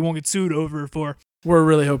songs that we won't get sued over for. We're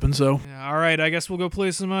really hoping so. Yeah, all right, I guess we'll go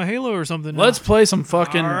play some Halo or something now. Let's play some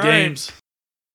fucking games.